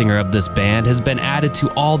lead singer of this band, has been added to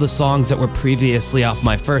all the songs that were previously off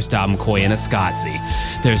my first album, Koi and Ascotzi.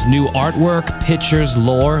 There's new artwork, pictures,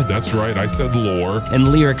 lore. That's right, I said lore. And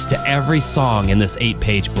lyrics to every song in this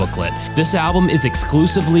 8-page booklet. This album is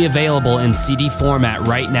exclusively available in CD format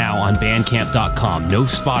right now on Bandcamp.com. No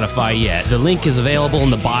Spotify yet. The link is available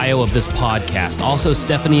in the bio of this podcast. Also,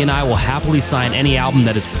 Stephanie and I will happily sign any album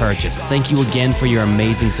that is purchased. Thank you again for your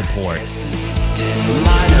amazing support.